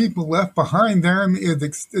these people left behind them is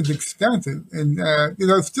extensive, and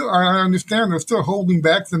still I understand they're still holding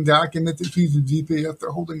back some documents at Fusion GPS.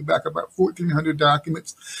 They're holding back about 1,400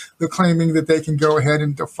 documents. They're claiming that they can go ahead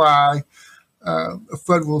and defy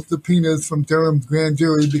federal subpoenas from Durham's grand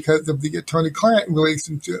jury because of the attorney-client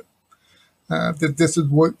relationship. that this is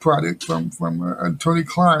work product from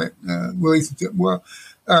attorney-client relationship. Well,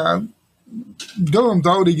 Durham's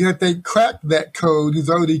already, I think, cracked that code. He's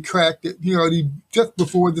already cracked it. He already, just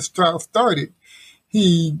before this trial started,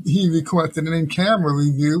 he requested an in-camera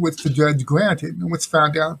review, which the judge granted, and which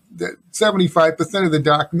found out that 75% of the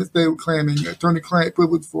documents they were claiming attorney-client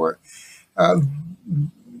privilege for,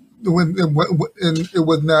 when it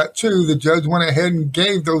was not true. The judge went ahead and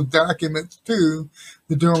gave those documents to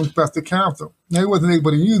the Durham Special Counsel. Now, he wasn't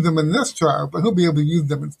able to use them in this trial, but he'll be able to use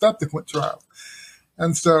them in subsequent trials.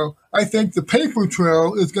 And so I think the paper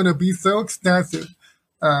trail is going to be so extensive.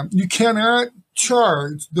 You cannot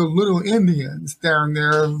charge the little Indians down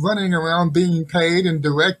there running around being paid and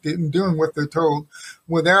directed and doing what they're told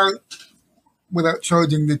without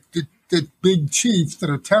charging the big chiefs that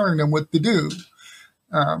are telling them what to do.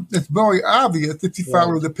 It's very obvious if you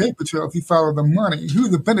follow the paper trail, if you follow the money, who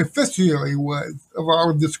the beneficiary was of all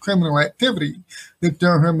of this criminal activity that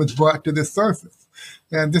Durham has brought to the surface.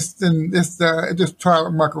 And this trial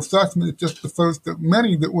of Michael Sussman is just the first of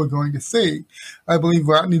many that we're going to see. I believe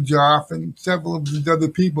Rodney Joff and several of these other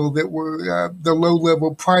people that were the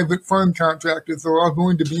low-level private firm contractors are all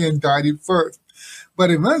going to be indicted first.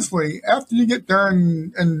 But eventually, after you get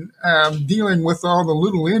done and dealing with all the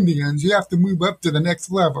little Indians, you have to move up to the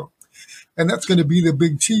next level. And that's going to be the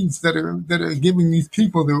big chiefs that are giving these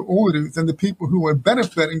people their orders and the people who are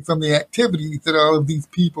benefiting from the activities that all of these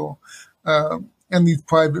people and these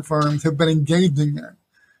private firms have been engaging in.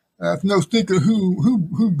 It's no secret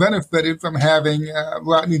who benefited from having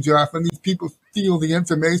Rodney Joff and these people steal the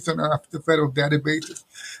information off the federal databases,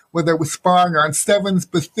 whether it was spying on 7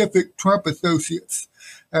 specific Trump associates,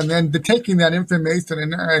 and then taking that information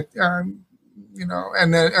and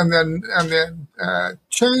then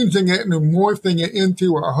changing it and morphing it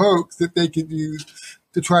into a hoax that they could use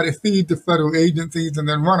to try to feed the federal agencies and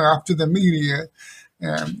then run off to the media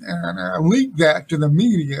and leak that to the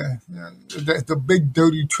media. The big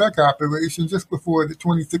dirty truck operation just before the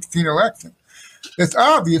 2016 election. It's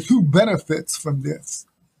obvious who benefits from this.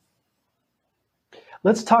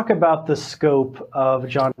 Let's talk about the scope of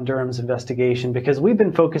John Durham's investigation, because we've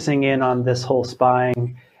been focusing in on this whole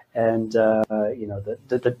spying and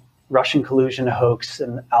the Russian collusion hoax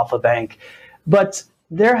and Alpha Bank, but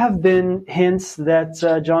there have been hints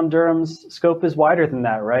that John Durham's scope is wider than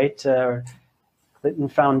that, right? Clinton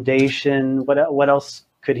Foundation. What else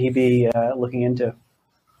could he be looking into?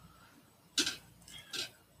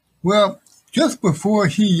 Well, just before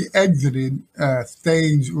he exited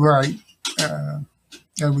stage right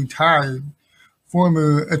and retired,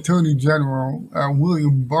 former Attorney General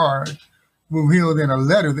William Barr revealed in a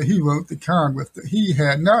letter that he wrote to Congress that he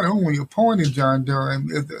had not only appointed John Durham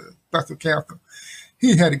as a special counsel,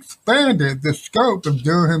 he had expanded the scope of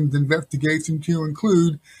Durham's investigation to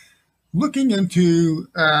include looking into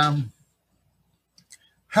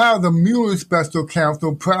how the Mueller special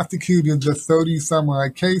counsel prosecuted the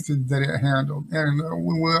 30-some-odd cases that it handled. And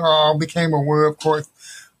we all became aware, of course,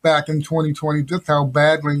 back in 2020, just how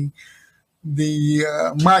badly the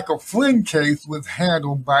Michael Flynn case was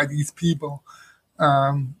handled by these people.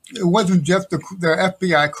 It wasn't just the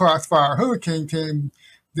FBI Crossfire Hurricane team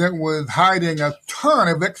that was hiding a ton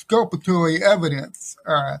of exculpatory evidence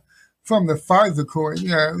from the FISA court. In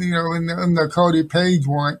the Carter Page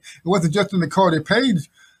warrant. It wasn't just in the Carter Page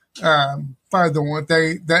FISA warrant.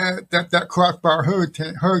 That Crossfire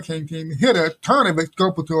Hurricane team hit a ton of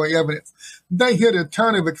exculpatory evidence. They hit a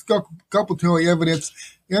ton of exculpatory evidence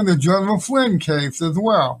in the General Flynn case as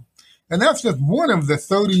well. And that's just one of the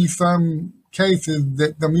 30-some cases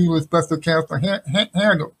that the Mueller special counsel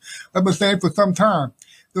handled. I've been saying for some time,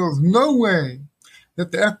 there was no way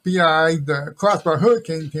that the FBI, the Crossfire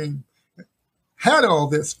Hurricane team, had all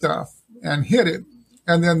this stuff and hid it.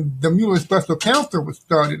 And then the Mueller special counsel was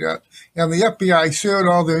started up, and the FBI shared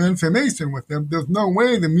all their information with them. There's no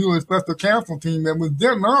way the Mueller special counsel team members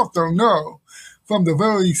didn't also know from the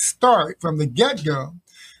very start, from the get-go,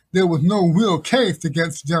 there was no real case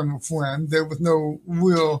against General Flynn. There was no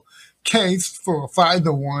real case for a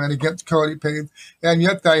FISA warrant against Carter Page, and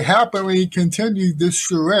yet they happily continued this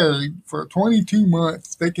charade for 22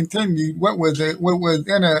 months. They continued what was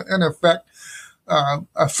in effect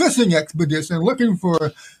a fishing expedition looking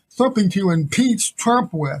for something to impeach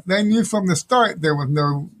Trump with. They knew from the start there was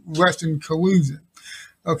no Russian collusion.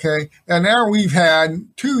 Okay, and now we've had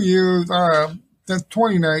 2 years since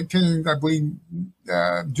 2019, I believe,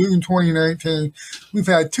 June 2019, we've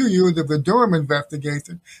had 2 years of the Durham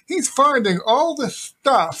investigation. He's finding all the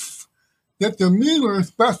stuff that the Mueller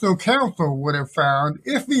special counsel would have found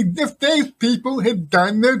if these people had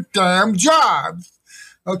done their damn jobs.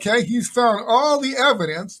 Okay, he's found all the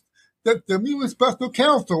evidence that the Mueller Special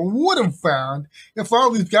Counsel would have found if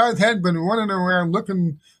all these guys hadn't been running around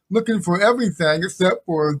looking for everything except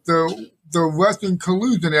for the Russian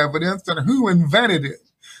collusion evidence and who invented it.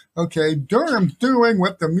 Okay, Durham's doing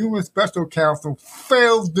what the Mueller Special Counsel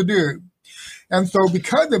fails to do. And so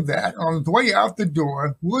because of that, on his way out the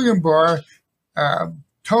door, William Barr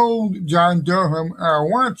told John Durham, I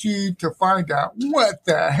want you to find out what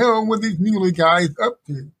the hell were these Mueller guys up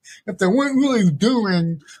to. If they weren't really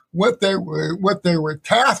doing what they were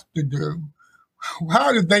tasked to do,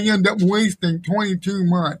 how did they end up wasting 22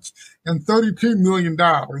 months and $32 million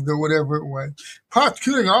or whatever it was,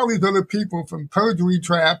 prosecuting all these other people from perjury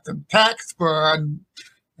traps and tax fraud?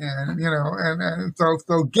 And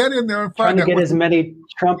so get in there and find out. Trying to get as many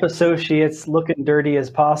Trump associates looking dirty as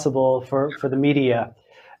possible for the media.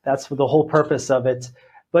 That's the whole purpose of it.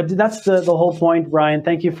 But that's the whole point, Brian.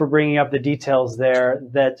 Thank you for bringing up the details there,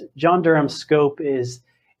 that John Durham's scope is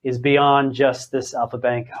beyond just this Alpha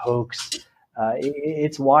Bank hoax.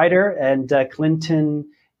 It's wider, and Clinton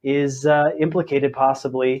is implicated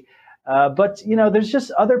possibly. But, there's just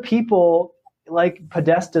other people like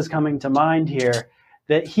Podesta's coming to mind here,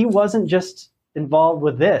 that he wasn't just involved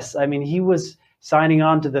with this. I mean, he was signing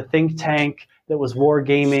on to the think tank that was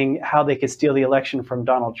wargaming how they could steal the election from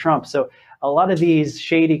Donald Trump. So a lot of these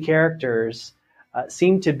shady characters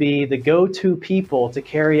seem to be the go-to people to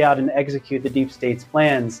carry out and execute the deep state's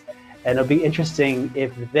plans. And it'll be interesting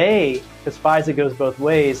if they, because FISA goes both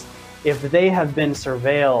ways, if they have been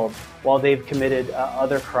surveilled while they've committed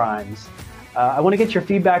other crimes. I want to get your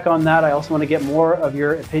feedback on that. I also want to get more of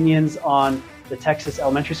your opinions on the Texas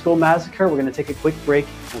elementary school massacre. We're going to take a quick break.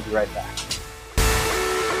 We'll be right back.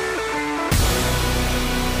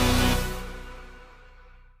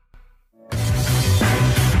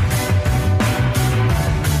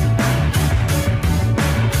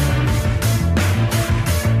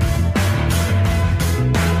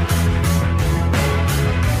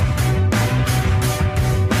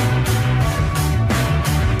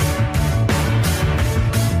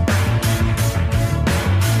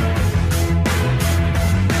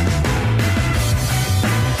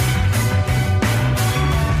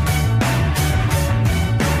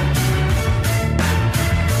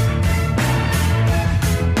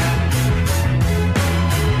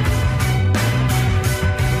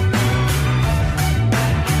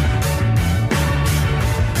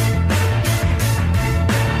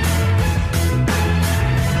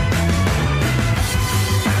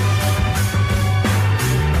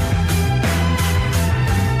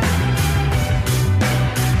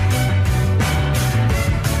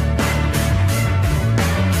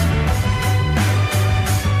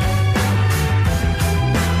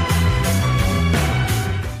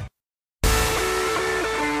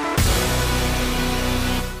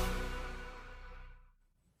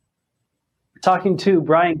 Talking to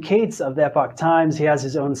Brian Cates of the Epoch Times. He has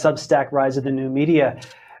his own Substack, Rise of the New Media.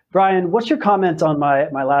 Brian, what's your comment on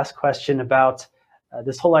my last question about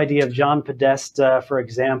this whole idea of John Podesta, for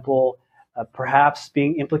example, perhaps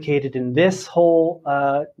being implicated in this whole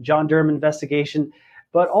John Durham investigation,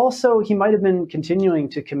 but also he might have been continuing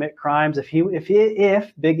to commit crimes if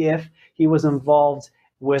big if he was involved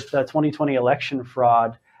with 2020 election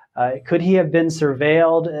fraud. Could he have been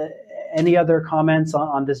surveilled? Any other comments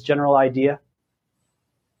on this general idea?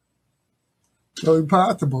 So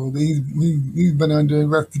possible. He's been under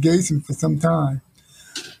investigation for some time.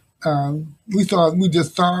 We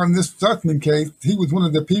just saw in this Sussman case, he was one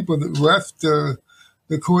of the people that left the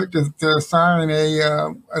court to sign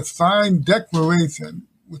a signed declaration,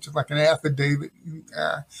 which is like an affidavit.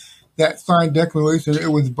 That signed declaration, I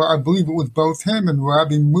believe it was both him and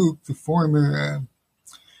Robbie Mook, the former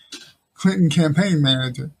Clinton campaign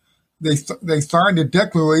manager. They signed a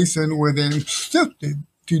declaration where they insisted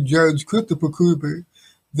to Judge Christopher Cooper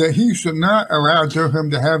that he should not allow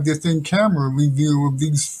Durham to have this in-camera review of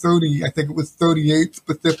these 38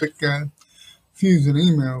 specific Fusion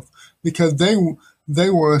emails, because they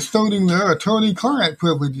were asserting their attorney-client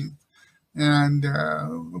privileges. And,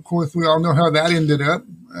 of course, we all know how that ended up.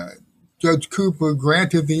 Judge Cooper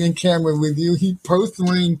granted the in-camera review. He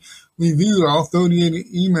personally reviewed all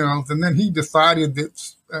 38 emails, and then he decided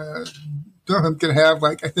that Durham could have,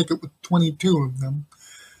 I think it was 22 of them.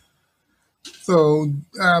 So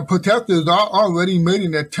Patel has already made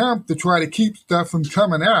an attempt to try to keep stuff from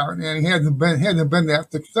coming out, and he hasn't been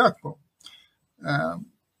that successful.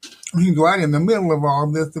 He's right in the middle of all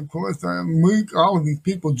of this, of course. Mook, all of these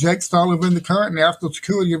people, Jake Sullivan, the current National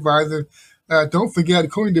Security Advisor. Don't forget,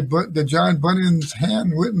 according to John Bunning's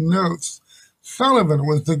handwritten notes, Sullivan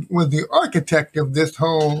was the architect of this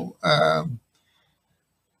whole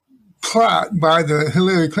plot by the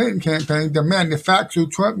Hillary Clinton campaign to manufacture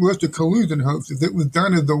Trump was the collusion hoaxes. It was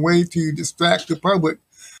done as a way to distract the public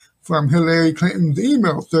from Hillary Clinton's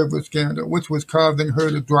email server scandal, which was causing her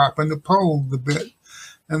to drop in the polls a bit.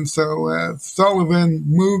 And so Sullivan,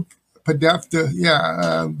 Mook, Podesta,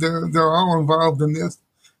 they're all involved in this.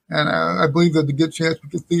 And I believe there's a good chance we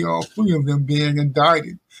could see all three of them being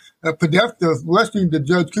indicted. Podesta rushing to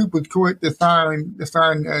Judge Cooper's court to sign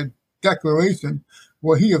a declaration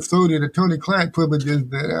where he asserted attorney-client privileges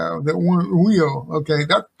that weren't real. Okay,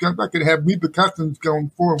 that could have repercussions going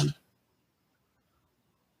forward.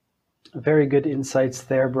 Very good insights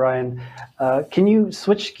there, Brian. Can you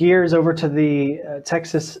switch gears over to the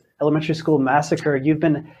Texas elementary school massacre? You've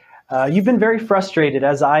been very frustrated,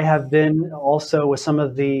 as I have been also, with some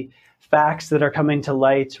of the facts that are coming to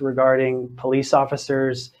light regarding police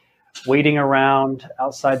officers waiting around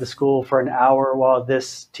outside the school for an hour while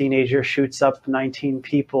this teenager shoots up 19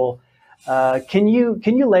 people. Can you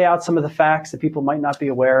lay out some of the facts that people might not be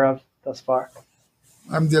aware of thus far?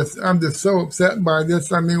 I'm just so upset by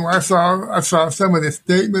this. I mean, I saw some of the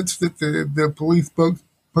statements that the police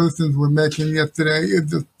spokespersons were making yesterday.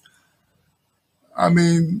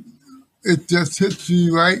 It just hits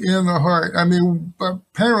you right in the heart. I mean,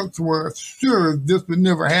 parents were sure this would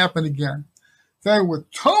never happen again. They were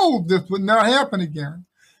told this would not happen again.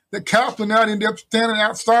 The cops would not end up standing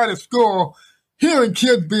outside of school hearing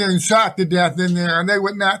kids being shot to death in there, and they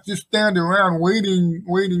would not just stand around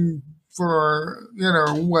waiting for,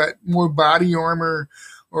 more body armor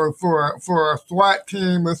or for a SWAT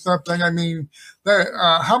team or something. I mean,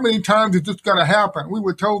 how many times is this going to happen? We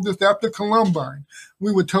were told this after Columbine.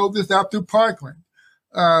 We were told this after Parkland.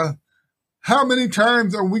 How many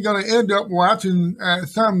times are we going to end up watching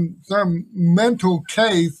some mental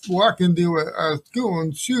case walk into a school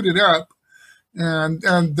and shoot it up, and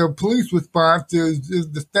the police response is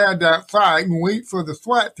to stand outside and wait for the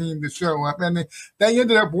SWAT team to show up, and they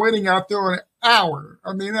ended up waiting out there an hour.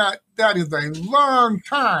 I mean, that is a long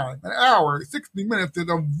time. An hour, 60 minutes is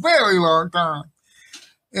a very long time.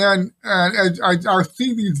 And I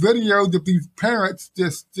see these videos of these parents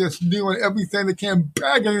just doing everything they can,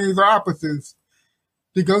 begging these officers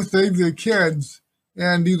to go save their kids.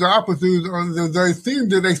 And these officers, they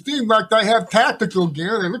seem like they have tactical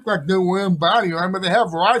gear. They look like they're wearing body armor. They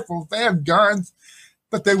have rifles. They have guns,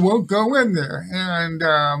 but they won't go in there. And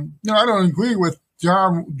I don't agree with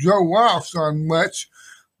Joe Walsh on much,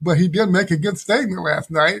 but he did make a good statement last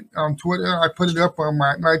night on Twitter. I put it up on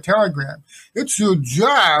my Telegram. It's your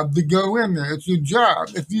job to go in there. It's your job.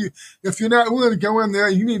 If you're not willing to go in there,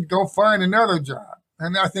 you need to go find another job.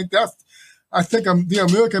 And I think the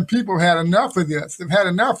American people had enough of this. They've had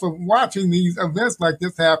enough of watching these events like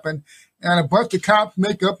this happen, and a bunch of cops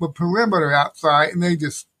make up a perimeter outside, and they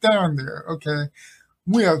just stand there. Okay,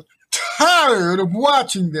 we are tired of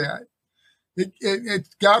watching that.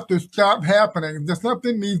 It's got to stop happening.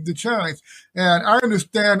 Something needs to change. And I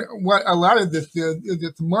understand what a lot of this is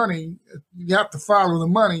it's money. You have to follow the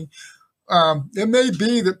money. It may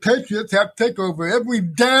be that patriots have to take over every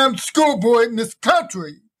damn school board in this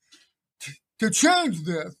country to change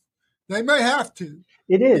this. They may have to.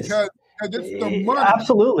 It is. Because it's the money.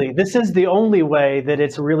 Absolutely. This is the only way that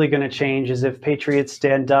it's really going to change, is if patriots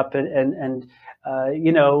stand up and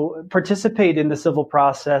participate in the civil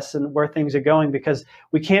process and where things are going, because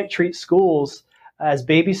we can't treat schools as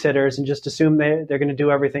babysitters and just assume they're going to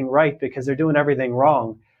do everything right because they're doing everything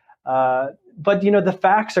wrong. But the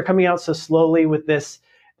facts are coming out so slowly with this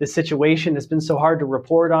situation. It's been so hard to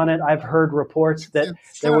report on it. I've heard reports that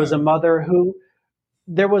there was a mother who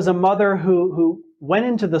went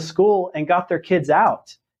into the school and got their kids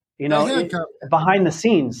out, behind the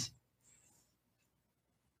scenes.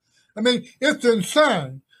 I mean, it's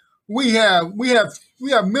insane. We have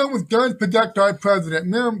men with guns protect our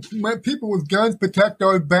president. People with guns protect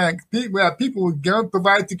our banks. We have people with guns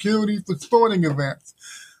provide security for sporting events.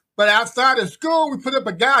 But outside of school, we put up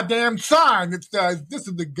a goddamn sign that says, this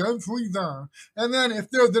is the gun-free zone. And then if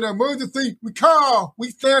there's an emergency, we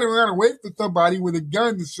stand around and wait for somebody with a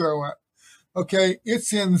gun to show up. Okay?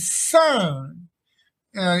 It's insane.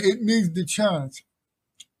 And it needs to change.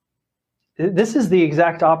 This is the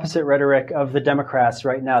exact opposite rhetoric of the Democrats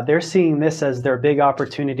right now. They're seeing this as their big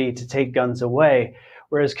opportunity to take guns away,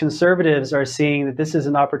 whereas conservatives are seeing that this is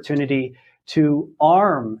an opportunity to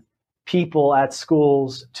arm people at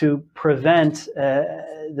schools to prevent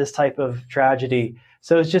this type of tragedy.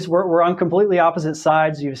 So it's just we're on completely opposite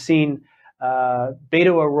sides. You've seen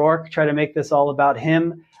Beto O'Rourke try to make this all about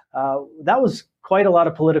him. That was quite a lot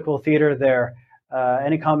of political theater there.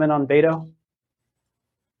 Any comment on Beto?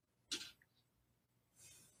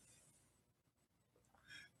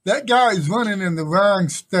 that guy is running in the wrong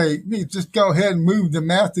state. He just go ahead and move to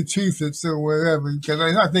Massachusetts or wherever, because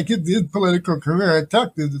I think his political career at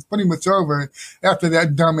Texas is pretty much over after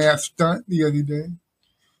that dumbass stunt the other day.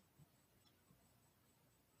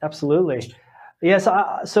 Absolutely. Yes.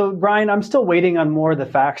 So, Brian, I'm still waiting on more of the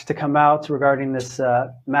facts to come out regarding this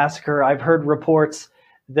massacre. I've heard reports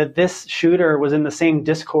that this shooter was in the same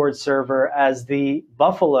Discord server as the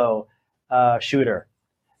Buffalo shooter.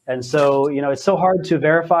 And so, it's so hard to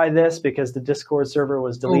verify this because the Discord server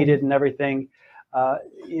was deleted and everything. So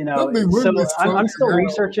I'm still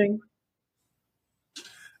researching.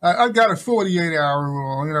 I've got a 48-hour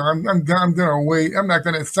rule. I'm going to wait. I'm not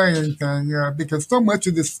going to say anything because so much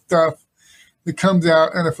of this stuff that comes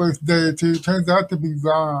out in the first day or two turns out to be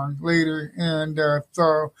wrong later. And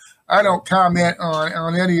so I don't comment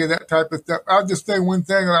on any of that type of stuff. I'll just say one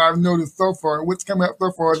thing that I've noticed so far, what's come out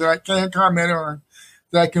so far that I can't comment on,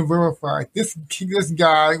 that I can verify. This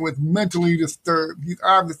guy was mentally disturbed. He's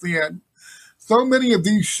obviously had so many of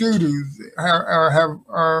these shooters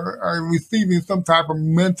are receiving some type of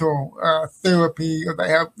mental therapy, or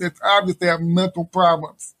they obviously have mental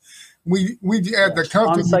problems. We at the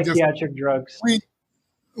country, on psychiatric drugs.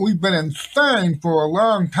 We've been insane for a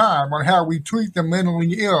long time on how we treat the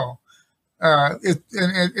mentally ill.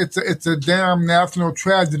 It's a damn national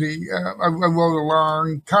tragedy. I wrote a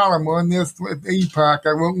long column on this with Epoch.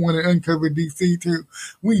 I wrote one at Uncover DC too.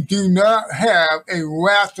 We do not have a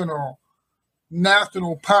rational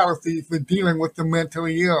national policy for dealing with the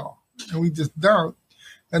mentally ill, and we just don't.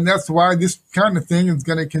 And that's why this kind of thing is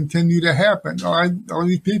going to continue to happen. All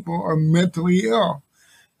these people are mentally ill,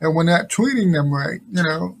 and we're not treating them right.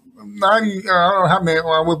 90, I don't know how many,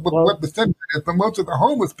 what percentage it is, but most of the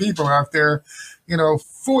homeless people out there,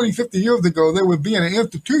 40, 50 years ago, they would be in an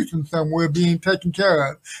institution somewhere being taken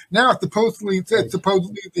care of. Now, supposedly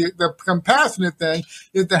the compassionate thing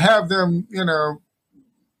is to have them,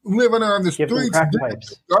 living on the streets,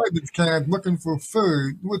 garbage cans, looking for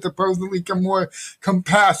food. We're supposedly become more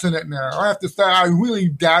compassionate now. I have to say, I really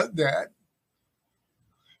doubt that.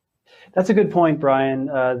 That's a good point, Brian,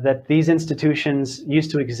 that these institutions used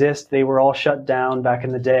to exist. They were all shut down back in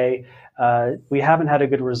the day. We haven't had a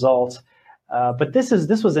good result. But this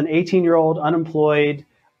was an 18-year-old unemployed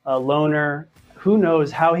loner. Who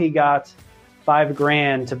knows how he got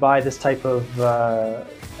 $5,000 to buy this type of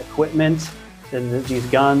equipment and these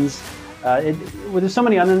guns. There's so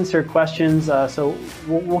many unanswered questions. So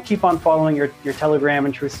we'll keep on following your Telegram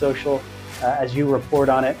and Truth Social as you report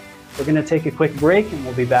on it. We're going to take a quick break, and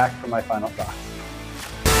we'll be back for my final thoughts.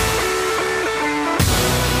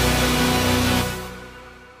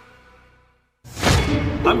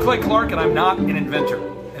 I'm Clay Clark, and I'm not an inventor.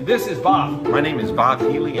 And this is Bob. My name is Bob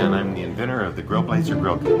Healy, and I'm the inventor of the Grill Blazer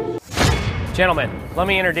Grill Gun. Gentlemen, let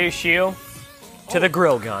me introduce you to the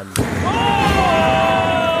grill gun. Oh!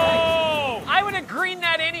 I would have greened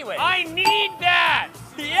that anyway. I need that!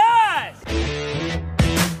 Yes!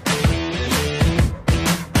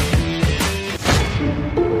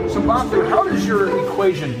 So, Bob, how does your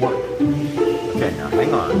equation work? Okay, now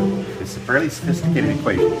hang on. It's a fairly sophisticated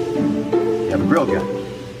equation. You have a grill gun.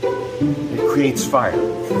 It creates fire.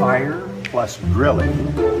 Fire plus grilling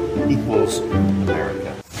equals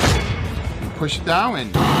America. Push it down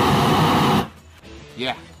and...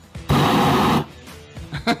 Yeah.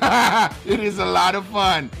 It is a lot of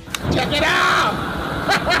fun. Check it out!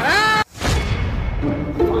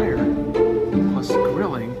 Fire plus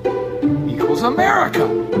grilling equals America.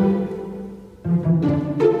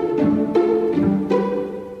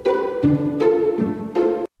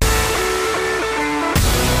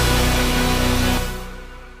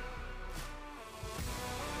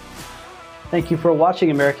 Thank you for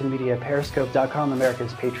watching American Media, Periscope.com,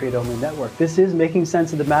 America's Patriot-only network. This is Making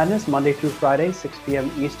Sense of the Madness, Monday through Friday, 6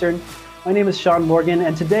 p.m. Eastern. My name is Sean Morgan,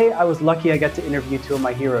 and today I was lucky I got to interview two of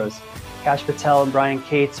my heroes. Kash Patel and Brian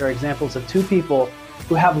Cates are examples of two people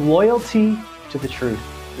who have loyalty to the truth,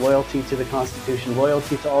 loyalty to the Constitution,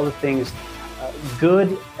 loyalty to all the things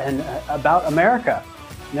good and about America.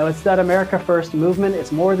 It's that America First movement.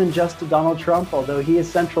 It's more than just Donald Trump, although he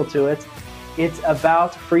is central to it. It's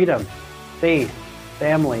about freedom, faith,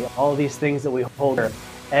 family, all these things that we hold here.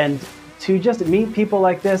 And to just meet people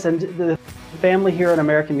like this, and the family here at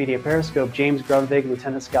American Media Periscope, James Grunvig,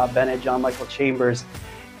 Lieutenant Scott Bennett, John Michael Chambers,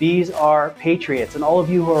 these are patriots. And all of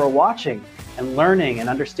you who are watching and learning and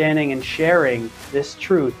understanding and sharing this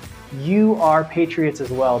truth, you are patriots as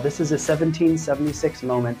well. This is a 1776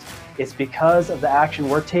 moment. It's because of the action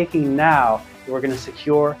we're taking now that we're going to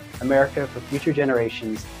secure America for future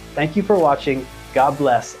generations. Thank you for watching. God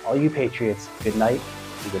bless all you patriots. Good night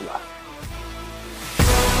and good luck.